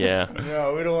rock? Yeah.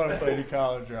 No, we don't want to play any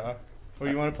college rock. Oh,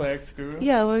 you want to play Ex-Guru?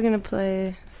 Yeah, we're going to play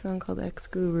a song called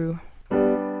Ex-Guru.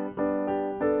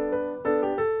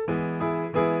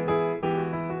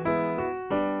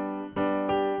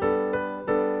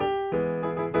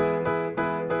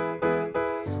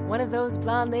 One of those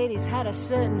blonde ladies had a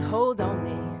certain hold on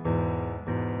me.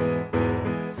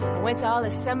 I went to all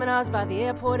the seminars by the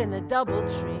airport in the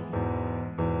DoubleTree.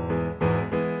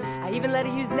 I even let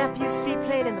her use nephew's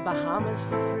seaplane in the Bahamas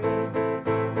for free.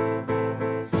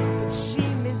 But she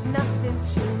means nothing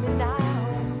to me now.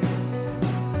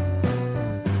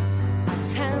 I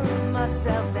tell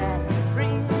myself that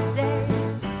every day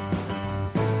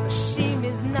she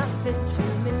means nothing to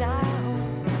me now.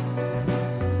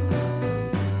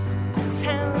 I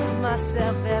tell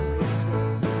myself every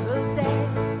single day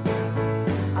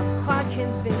I'm quite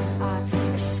convinced I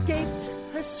escaped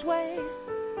her sway.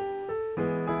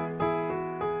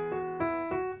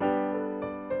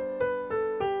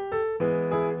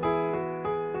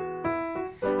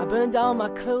 I burned all my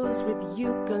clothes with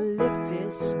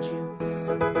eucalyptus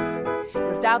juice,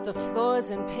 ripped out the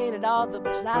floors and painted all the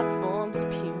platforms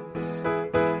pews.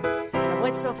 I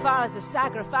went so far as to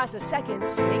sacrifice a second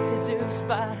snake to Zeus,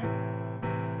 but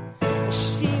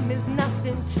she means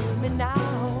nothing to me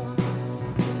now.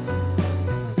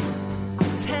 I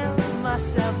tell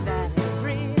myself that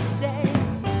every day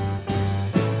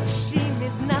she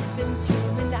means nothing to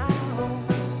me now.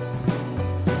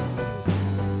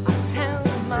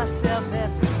 Myself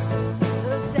every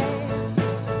single day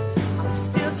I'm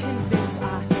still convinced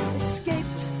I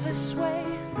escaped her sway.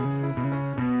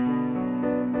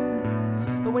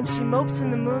 But when she mopes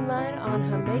in the moonlight on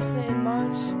her mesa in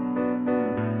March,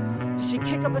 does she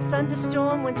kick up a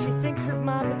thunderstorm when she thinks of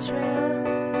my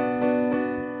betrayal?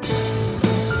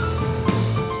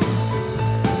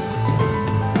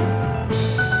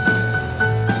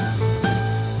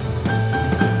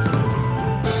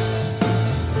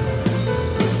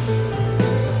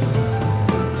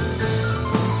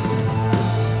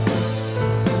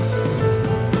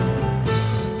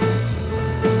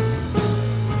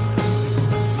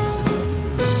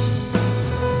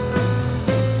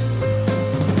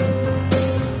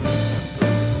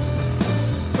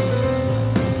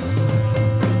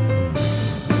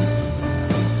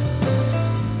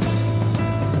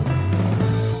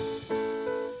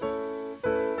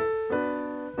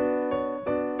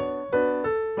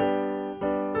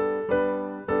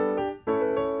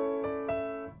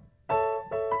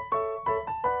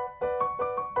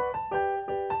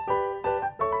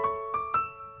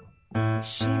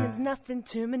 She means nothing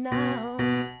to me now.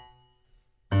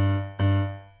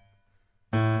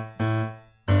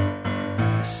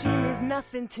 She means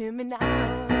nothing to me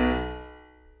now.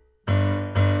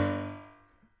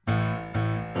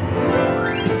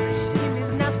 She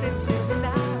means nothing to me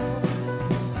now.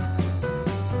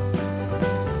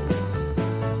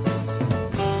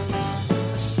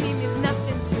 She means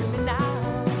nothing to me now.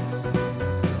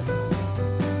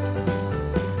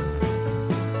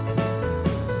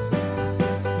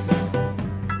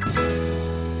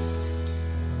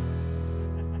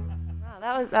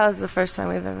 That was the first time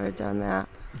we've ever done that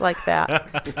like that.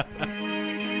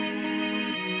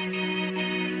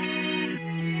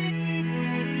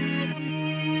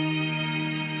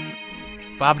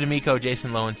 Bob D'Amico,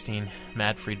 Jason Lowenstein,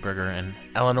 Matt Friedberger, and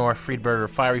Eleanor Friedberger,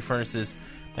 Fiery Furnaces.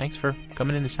 Thanks for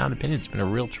coming into Sound Opinion. It's been a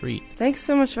real treat. Thanks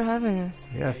so much for having us.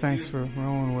 Yeah, thanks for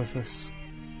rolling with us.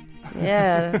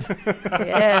 Yeah.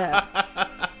 Yeah.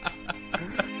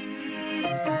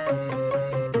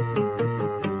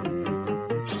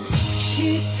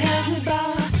 She tells me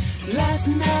about last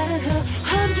night at her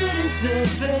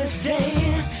 103rd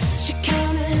birthday. She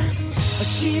counted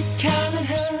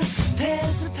her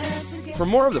pairs of pants again. For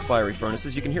more of the Fiery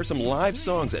Furnaces, you can hear some live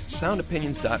songs at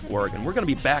soundopinions.org. And we're going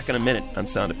to be back in a minute on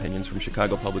Sound Opinions from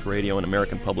Chicago Public Radio and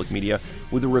American Public Media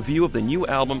with a review of the new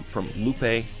album from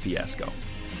Lupe, Fiasco.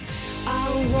 I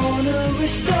wanna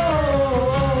restore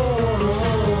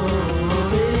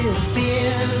it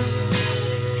beer.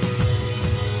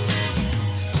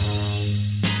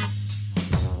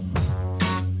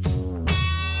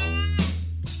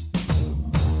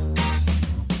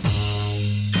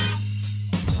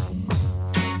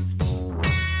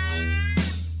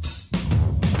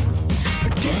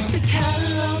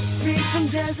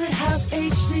 Desert House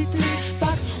HD3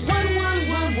 box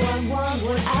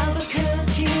 11111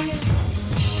 Albuquerque.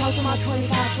 Talk to my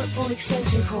 25-foot phone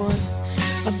extension cord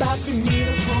about the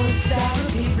needlepoint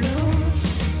therapy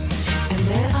blues. And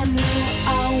then I knew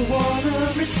I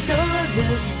wanna restore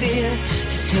the beer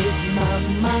to take my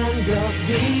mind off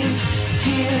these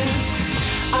tears.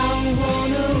 I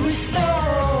wanna restore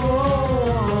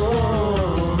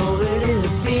it in a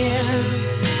beer.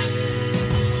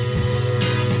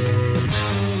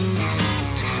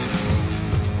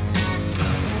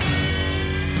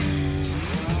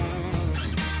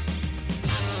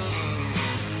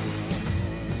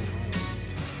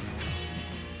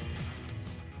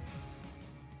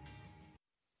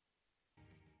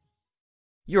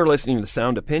 You're listening to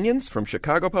Sound Opinions from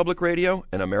Chicago Public Radio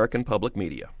and American Public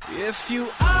Media. If you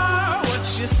are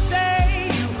what you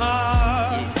say you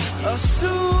are, a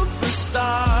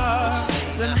superstar,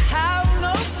 then have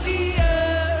no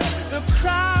fear. The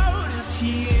crowd is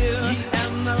here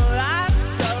and the light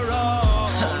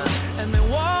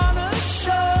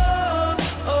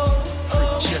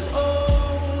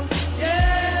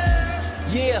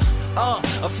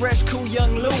A fresh, cool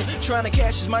young Lou, trying to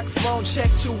cash his microphone check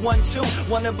 212.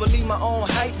 Wanna believe my own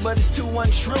hype, but it's too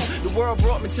untrue. The world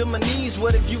brought me to my knees,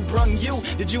 what have you brung you?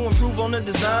 Did you improve on the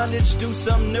design, did you do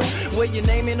something new? Where your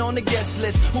name in on the guest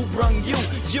list, who brung you?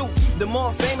 You, the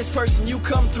more famous person, you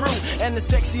come through. And the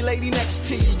sexy lady next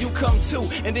to you, you come too.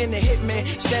 And then the hitman,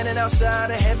 standing outside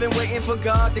of heaven, waiting for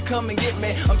God to come and get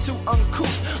me. I'm too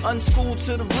uncouth, unschooled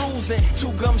to the rules, and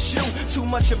too gumshoe. Too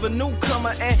much of a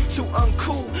newcomer and too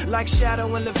uncool. Like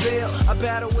Shadow in the Veil, I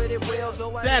battle with it well.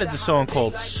 That is a song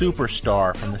called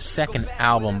Superstar from the second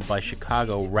album by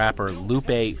Chicago rapper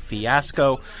Lupe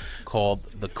Fiasco called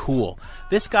The Cool.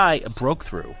 This guy broke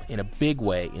through in a big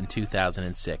way in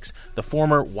 2006. The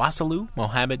former Wasalu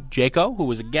Mohammed Jaco, who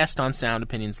was a guest on Sound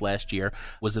Opinions last year,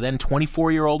 was a then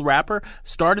 24-year-old rapper,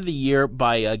 started the year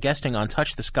by guesting on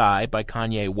Touch the Sky by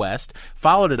Kanye West,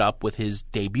 followed it up with his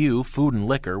debut, Food and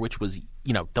Liquor, which was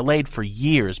delayed for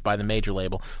years by the major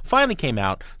label, finally came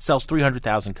out, sells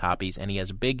 300,000 copies, and he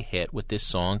has a big hit with this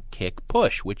song, Kick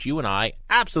Push, which you and I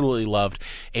absolutely loved.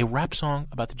 A rap song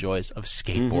about the joys of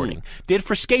skateboarding. Mm-hmm. Did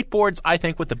for skateboards, I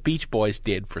think, what the Beach Boys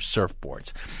did for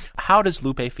surfboards. How does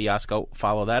Lupe Fiasco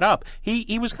follow that up?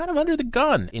 He was kind of under the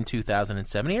gun in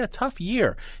 2007. He had a tough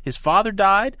year. His father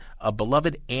died, a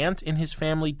beloved aunt in his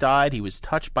family died. He was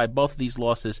touched by both of these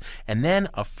losses, and then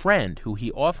a friend who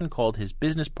he often called his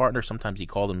business partner, sometimes he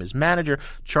called him his manager,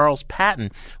 Charles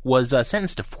Patton, was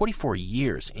sentenced to 44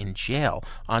 years in jail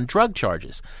on drug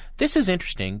charges. This is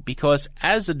interesting because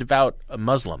as a devout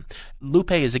Muslim,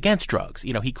 Lupe is against drugs.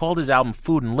 He called his album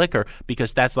Food and Liquor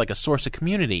because that's like a source of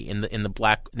community in the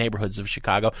black neighborhoods of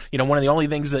Chicago. One of the only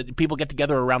things that people get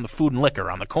together around the food and liquor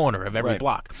on the corner of every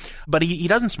block. But he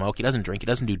doesn't smoke, he doesn't drink, he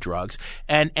doesn't do drugs.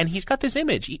 And he's got this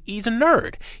image. He's a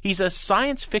nerd. He's a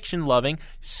science fiction loving,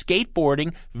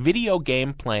 skateboarding, video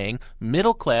game playing,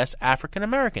 middle-class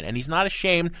African-American. And he's not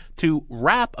ashamed to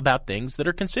rap about things that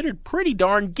are considered pretty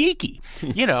darn geeky.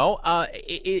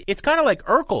 It's kind of like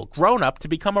Urkel grown up to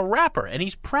become a rapper, and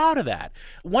he's proud of that.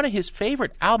 One of his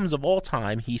favorite albums of all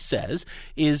time, he says,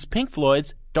 is Pink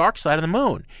Floyd's Dark Side of the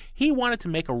Moon. He wanted to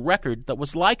make a record that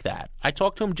was like that. I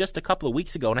talked to him just a couple of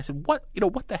weeks ago, and I said, what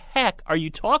the heck are you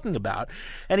talking about?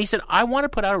 And he said, I want to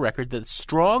put out a record that's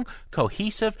strong,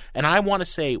 cohesive, and I want to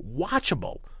say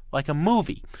watchable, like a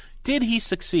movie. Did he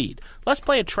succeed? Let's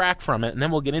play a track from it, and then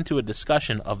we'll get into a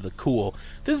discussion of The Cool.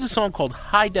 This is a song called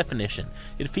High Definition.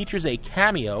 It features a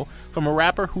cameo from a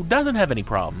rapper who doesn't have any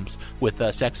problems with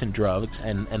sex and drugs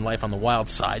and life on the wild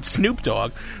side, Snoop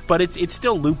Dogg, but it's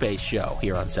still Lupe's show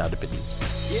here on Sound Opinions.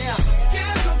 Yeah.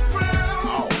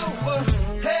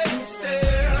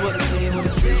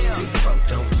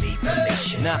 Don't need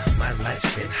permission. Nah, my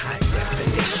life's in high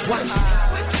definition. Watch.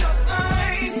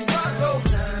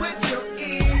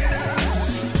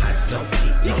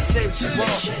 Say what you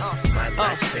want. My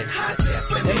life's in high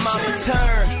definition. And my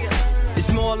return is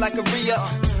more like a re-up.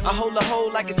 I hold a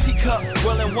hole like a teacup,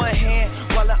 roll in one hand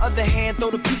while the other hand throw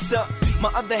the piece up. My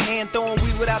other hand throwing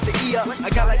weed without the E up. I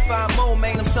got like 5 more,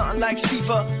 man, I'm something like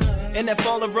Shiva. And that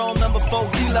fall of Rome, number 4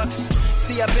 deluxe.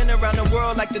 See, I've been around the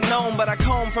world like the gnome, but I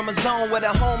come from a zone where the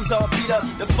homes all beat up.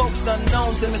 The folks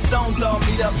unknowns and the stones all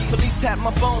meet up. Police tap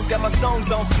my phones, got my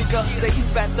songs on speaker. Say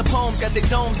he's back the poems, got their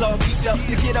domes all geeked up.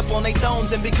 To get up on their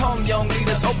thrones and become young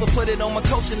leaders. Oprah put it on my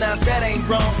culture, now if that ain't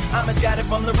wrong. I just got it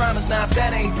from the rhymers, now if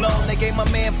that ain't blown. They gave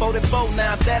my man 44,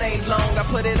 now if that ain't long. I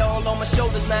put it all on my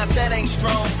shoulders, now if that ain't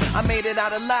strong. I made it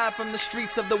out alive from the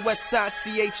streets of the west side,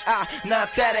 CHI. Now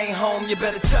if that ain't home, you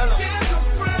better tell them.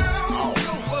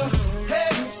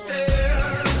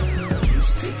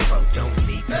 Don't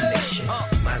need permission.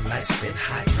 My life's in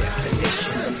high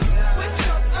definition. With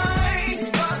your eyes,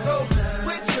 follow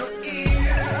with your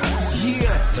ears.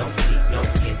 Yeah, don't need no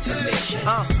intermission.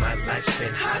 My life's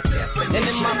in high definition. And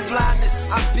in my flyness,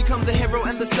 I've become the hero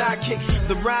and the sidekick,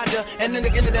 the rider, and the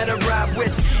nigga that I ride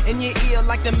with. In your ear,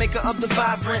 like the maker of the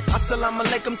vibrant. Assalamu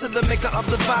alaikum to the maker of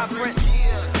the vibrant.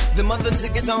 The mother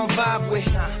niggas on vibe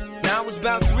with. Now I was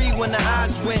about 3 when the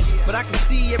eyes went, but I can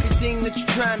see everything that you're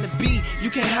trying to be. You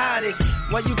can't hide it.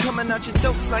 Why you coming out your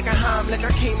throats like a Heimlich?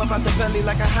 I came up out the belly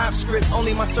like a hop script.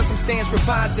 Only my circumstance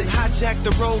revised it. Hijacked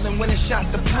the role and went and shot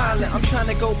the pilot. I'm trying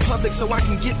to go public so I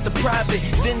can get the private.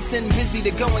 Then send Busy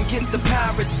to go and get the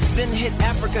pirates. Then hit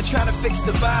Africa, try to fix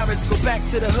the virus. Go back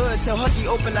to the hood, tell Huggy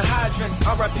open the hydrants.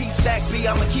 R.I.P. Stack B,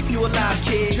 I'ma keep you alive,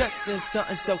 kid. Dressed in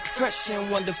something so fresh and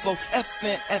wonderful.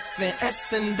 F-N,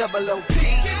 S and double O-P.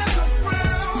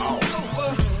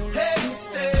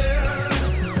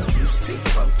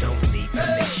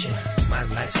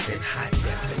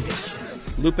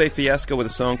 Lupe Fiasco with a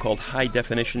song called High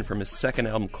Definition from his second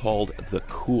album called The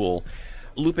Cool.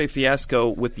 Lupe Fiasco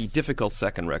with the difficult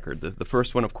second record. The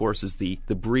first one, of course, is the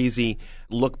breezy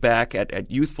look back at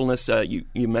youthfulness. You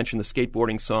mentioned the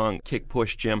skateboarding song, Kick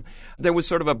Push, Jim. There was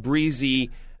sort of a breezy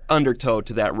undertow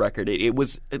to that record. It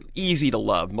was easy to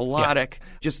love, melodic,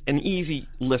 just an easy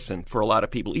listen for a lot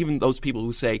of people, even those people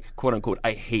who say, quote unquote,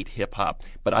 I hate hip hop,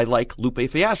 but I like Lupe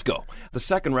Fiasco. The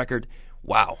second record,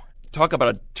 wow. Talk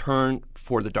about a turn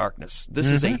for the darkness.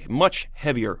 This is a much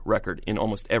heavier record in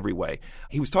almost every way.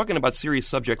 He was talking about serious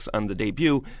subjects on the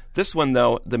debut. This one,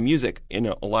 though, the music in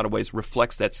a lot of ways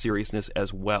reflects that seriousness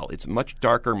as well. It's a much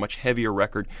darker, much heavier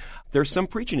record. There's some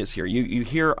preachiness here. You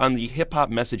hear on the hip-hop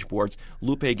message boards,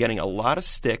 Lupe getting a lot of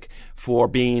stick for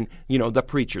being, the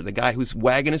preacher, the guy who's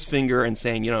wagging his finger and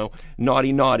saying,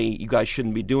 naughty, naughty, you guys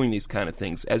shouldn't be doing these kind of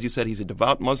things. As you said, he's a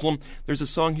devout Muslim. There's a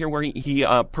song here where he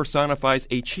personifies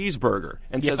a cheeseburger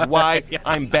and says, why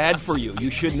I'm bad for you.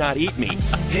 You should not eat me.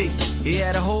 Hey, he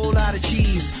had a whole lot of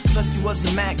cheese. Plus he was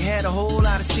the Mac, had a whole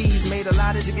lot of C's. Made a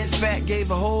lot of against fat, gave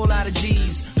a whole lot of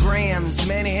G's. Grams,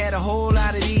 man, he had a whole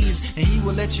lot of these. And he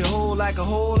would let you hold like a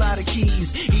whole lot of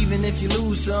keys. Even if you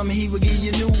lose some, he would give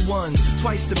you new ones.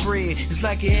 Twice the bread, it's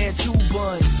like he had 2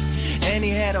 buns. And he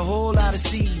had a whole lot of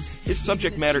C's. His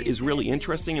subject matter is really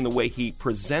interesting in the way he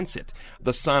presents it.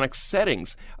 The sonic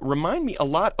settings remind me a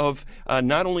lot of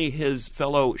not only his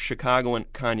fellow Chicagoan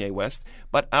Kanye West,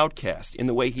 but Outkast in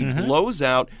the way he blows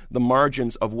out the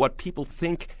margins of what people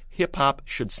think hip-hop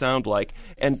should sound like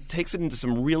and takes it into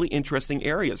some really interesting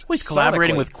areas. Well, he's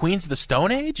collaborating with Queens of the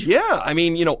Stone Age? Yeah. I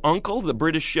mean, Uncle, the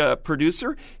British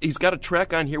producer, he's got a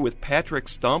track on here with Patrick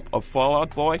Stump of Fall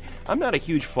Out Boy. I'm not a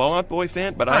huge Fall Out Boy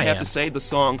fan, but I have to say the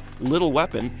song Little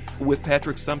Weapon with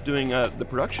Patrick Stump doing the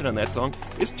production on that song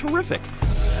is terrific.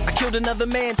 I killed another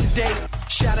man today.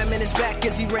 Shot him in his back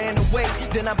as he ran away.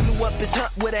 Then I blew up his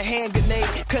hut with a hand grenade.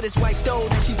 Cut his wife though,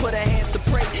 then she put her hands to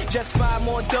pray. Just 5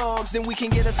 more dogs, then we can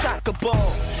get a soccer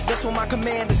ball. That's what my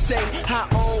commander say. How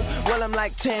old? Well, I'm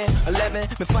like 10, 11.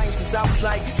 Been fighting since I was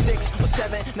like 6 or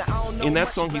 7. Now I don't know. In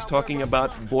that song, he's talking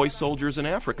about boy soldiers in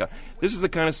Africa. This is the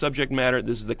kind of subject matter,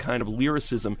 this is the kind of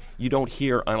lyricism you don't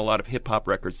hear on a lot of hip-hop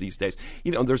records these days.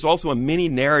 There's also a mini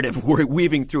narrative we're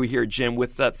weaving through here, Jim,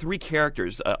 with 3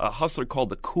 characters. A hustler called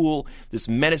the Cool, this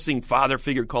menacing father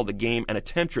figure called the Game, and a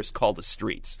temptress called the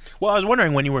Streets. Well, I was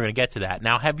wondering when you were going to get to that.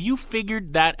 Now, have you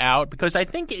figured that out? Because I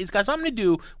think it's got something to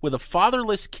do with a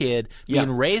fatherless kid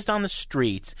being raised on the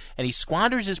streets, and he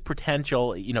squanders his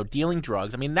potential, dealing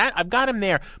drugs. I mean, that I've got him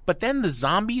there, but then the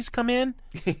zombies come in,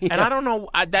 and I don't know,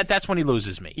 that's when he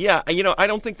loses me. Yeah, I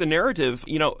don't think the narrative,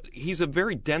 he's a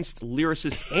very dense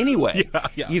lyricist anyway.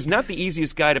 He's not the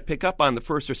easiest guy to pick up on the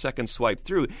first or second swipe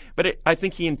through, but I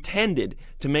think he intended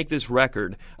to make this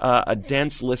record a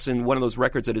dense listen, one of those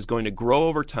records that is going to grow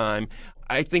over time.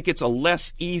 I think it's a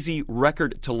less easy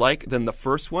record to like than the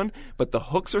first one, but the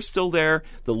hooks are still there.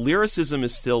 The lyricism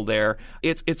is still there.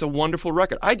 It's a wonderful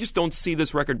record. I just don't see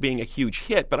this record being a huge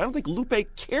hit, but I don't think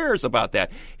Lupe cares about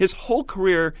that. His whole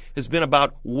career has been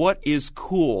about what is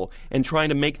cool and trying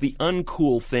to make the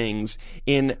uncool things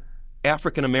in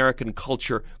African-American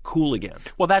culture cool again.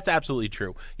 Well, that's absolutely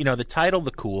true. The title,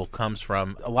 The Cool, comes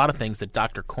from a lot of things that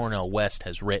Dr. Cornel West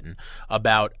has written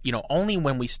about, only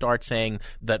when we start saying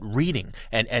that reading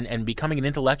and becoming an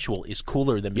intellectual is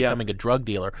cooler than becoming a drug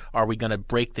dealer are we going to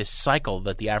break this cycle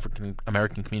that the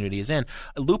African-American community is in.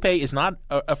 Lupe is not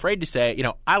afraid to say,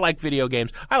 I like video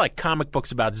games, I like comic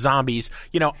books about zombies,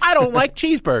 I don't like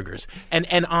cheeseburgers,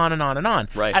 and on and on and on.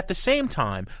 Right. At the same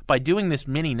time, by doing this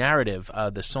mini narrative,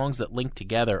 the songs that link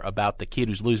together about the kid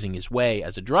who's losing his way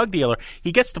as a drug dealer, he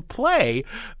gets to play,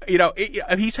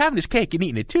 he's having his cake and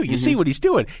eating it too. You see what he's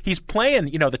doing. He's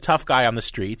playing, the tough guy on the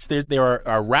streets. There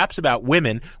are raps about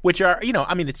women, which are,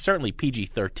 it's certainly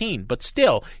PG-13, but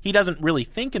still, he doesn't really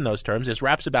think in those terms. There's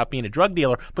raps about being a drug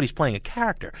dealer, but he's playing a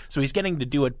character. So he's getting to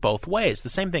do it both ways. The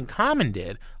same thing Common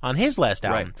did on his last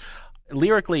album. Right.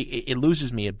 Lyrically, it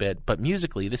loses me a bit, but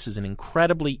musically, this is an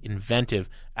incredibly inventive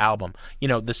album.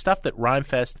 The stuff that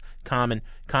Rhymefest, Common,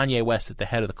 Kanye West at the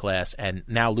head of the class, and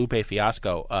now Lupe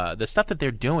Fiasco, the stuff that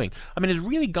they're doing, is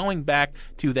really going back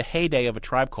to the heyday of A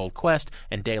Tribe Called Quest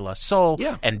and De La Soul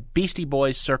and Beastie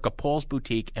Boys circa Paul's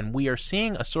Boutique, and we are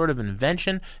seeing a sort of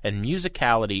invention and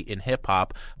musicality in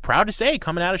hip-hop, proud to say,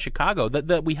 coming out of Chicago,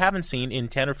 that we haven't seen in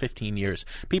 10 or 15 years.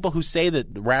 People who say that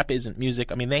rap isn't music,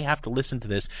 they have to listen to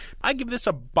this. I give this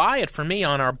a buy it for me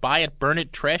on our buy it, burn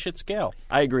it, trash it scale.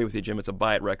 I agree with you, Jim. It's a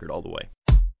buy it record all the way.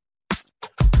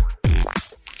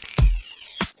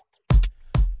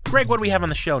 Greg, what do we have on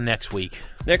the show next week?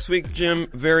 Next week, Jim,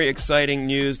 very exciting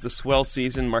news. The swell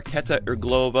season. Marketa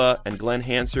Irglova and Glenn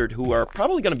Hansard, who are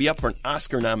probably going to be up for an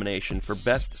Oscar nomination for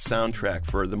Best Soundtrack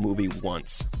for the movie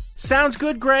Once. Sounds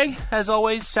good, Greg. As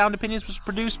always, Sound Opinions was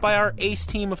produced by our ace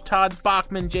team of Todd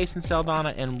Bachman, Jason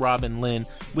Saldana, and Robin Lynn,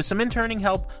 with some interning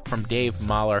help from Dave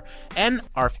Mahler, and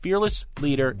our fearless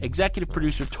leader, executive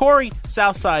producer Tori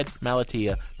Southside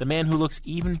Malatia, the man who looks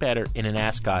even better in an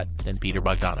ascot than Peter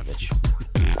Bogdanovich.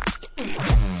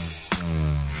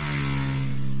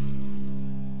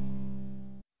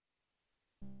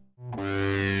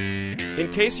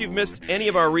 In case you've missed any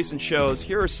of our recent shows,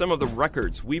 here are some of the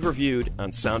records we've reviewed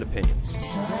on Sound Opinions.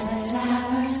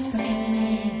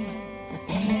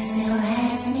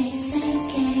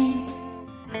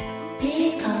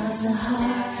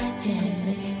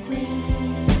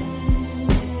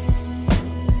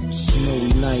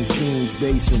 Snowy night, Queens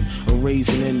Basin, a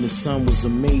raisin in the sun was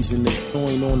amazing. The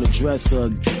joint on the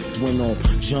dresser went on,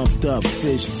 jumped up,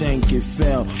 fish tank, it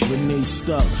fell. Renee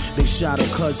stuck, they shot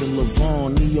her cousin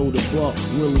Lavon, Neo the buck,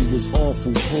 Willie was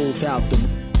awful, pulled out the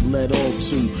led off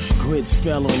to grits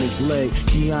fell on his leg.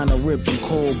 Kiana ripped him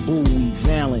cold buoy,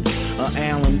 Valen,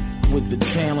 Allen with the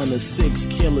talent of 6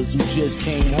 killers who just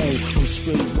came home from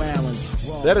straight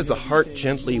wildin'. That is The Heart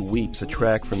Gently Weeps, a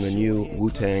track from the new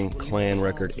Wu-Tang Clan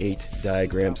record 8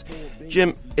 Diagrams.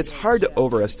 Jim, it's hard to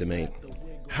overestimate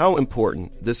how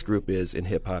important this group is in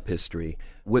hip-hop history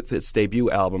with its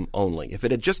debut album only. If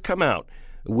it had just come out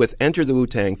with Enter the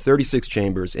Wu-Tang, 36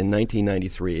 Chambers in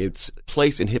 1993, its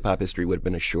place in hip-hop history would have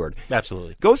been assured.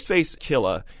 Absolutely. Ghostface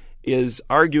Killah is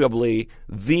arguably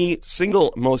the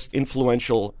single most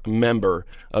influential member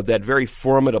of that very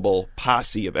formidable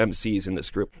posse of MCs in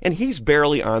this group. And he's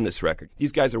barely on this record.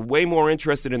 These guys are way more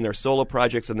interested in their solo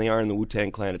projects than they are in the Wu-Tang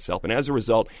Clan itself. And as a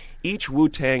result, each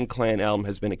Wu-Tang Clan album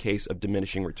has been a case of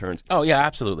diminishing returns. Oh, yeah,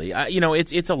 absolutely.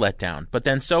 It's a letdown. But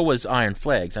then so was Iron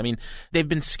Flags. I mean, they've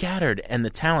been scattered and the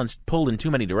talents pulled in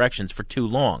too many directions for too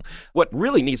long. What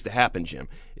really needs to happen, Jim,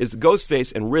 is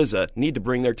Ghostface and RZA need to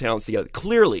bring their talents together.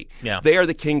 Clearly, they are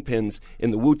the kingpins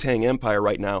in the Wu-Tang Empire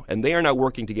right now, and they are not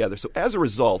working together. So as a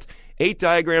result, 8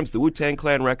 Diagrams, the Wu-Tang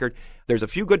Clan record, there's a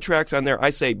few good tracks on there.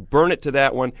 I say burn it to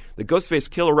that one. The Ghostface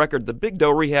Killah record, the Big Doe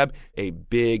Rehab, a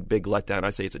big, big letdown. I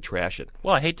say it's a trash it.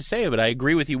 Well, I hate to say it, but I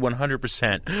agree with you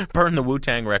 100%. Burn the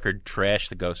Wu-Tang record, trash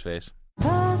the Ghostface.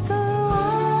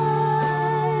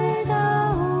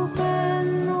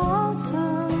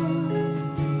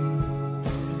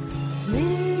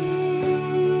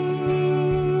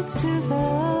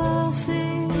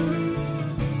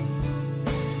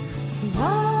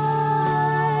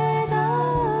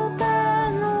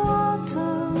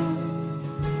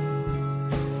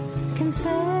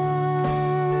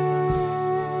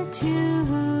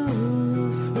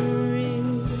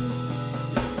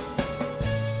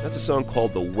 That's a song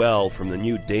called The Well from the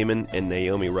new Damon and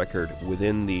Naomi record,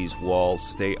 Within These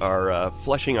Walls. They are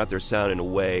fleshing out their sound in a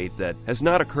way that has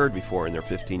not occurred before in their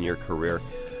 15-year career.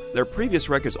 Their previous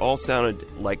records all sounded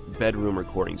like bedroom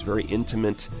recordings, very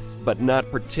intimate, but not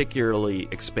particularly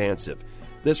expansive.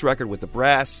 This record with the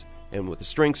brass and with the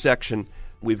string section,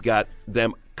 we've got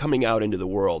them coming out into the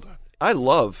world. I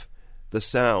love the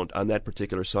sound on that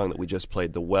particular song that we just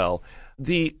played, The Well.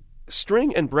 The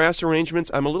string and brass arrangements,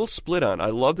 I'm a little split on. I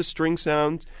love the string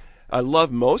sounds. I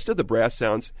love most of the brass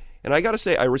sounds. And I got to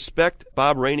say, I respect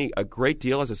Bob Rainey a great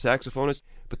deal as a saxophonist,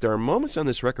 but there are moments on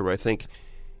this record where I think,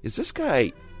 is this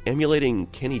guy emulating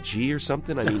Kenny G or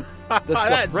something? I mean,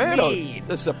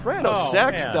 the soprano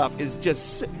sax stuff is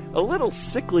just a little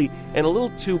sickly and a little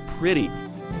too pretty.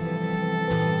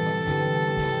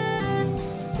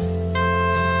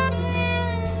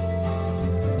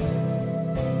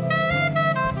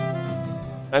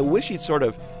 I wish he'd sort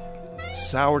of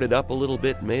soured it up a little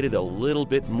bit, made it a little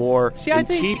bit more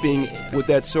keeping with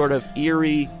that sort of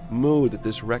eerie mood that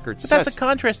this record sets. But that's a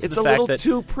contrast to it's the a fact little that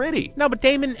too pretty. No, but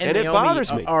Damon and it Naomi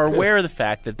bothers me. are aware of the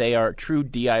fact that they are true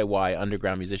DIY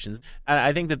underground musicians. And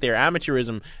I think that their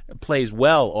amateurism plays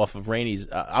well off of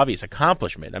Rainey's obvious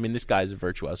accomplishment. I mean, this guy's a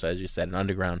virtuoso, as you said, an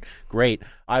underground great.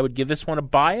 I would give this one a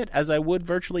buy it, as I would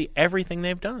virtually everything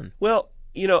they've done. Well,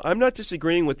 you know, I'm not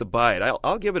disagreeing with the buy it.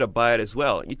 I'll give it a buy it as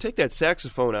well. You take that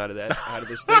saxophone out of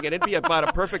this thing, and it'd be about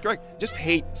a perfect record. Just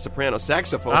hate soprano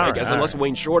saxophone, I guess, unless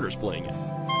Wayne Shorter's playing it.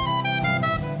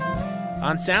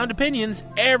 On Sound Opinions,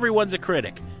 everyone's a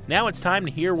critic. Now it's time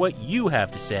to hear what you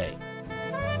have to say.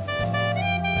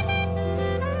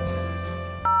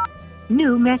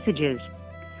 New messages.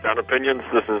 Sound Opinions,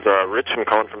 this is Rich. I'm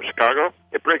calling from Chicago.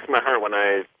 It breaks my heart when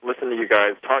I listen to you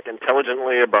guys talk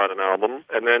intelligently about an album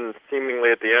and then seemingly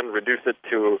at the end reduce it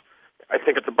to, I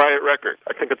think it's a buy it record.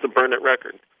 I think it's a burn it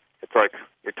record. it's like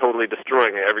you're totally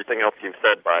destroying everything else you've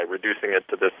said by reducing it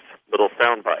to this little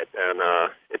soundbite. And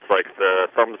it's like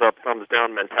the thumbs up, thumbs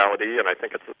down mentality, and I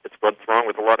think it's what's wrong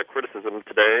with a lot of criticism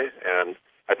today. And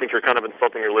I think you're kind of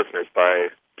insulting your listeners by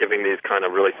giving these kind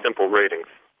of really simple ratings.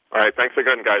 All right, thanks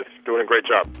again, guys. Doing a great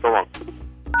job. So long.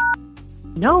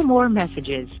 No more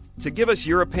messages. To give us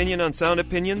your opinion on Sound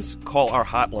Opinions, call our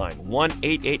hotline,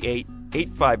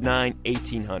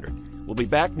 1-888-859-1800. We'll be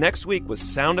back next week with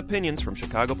Sound Opinions from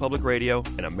Chicago Public Radio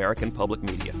and American Public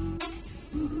Media.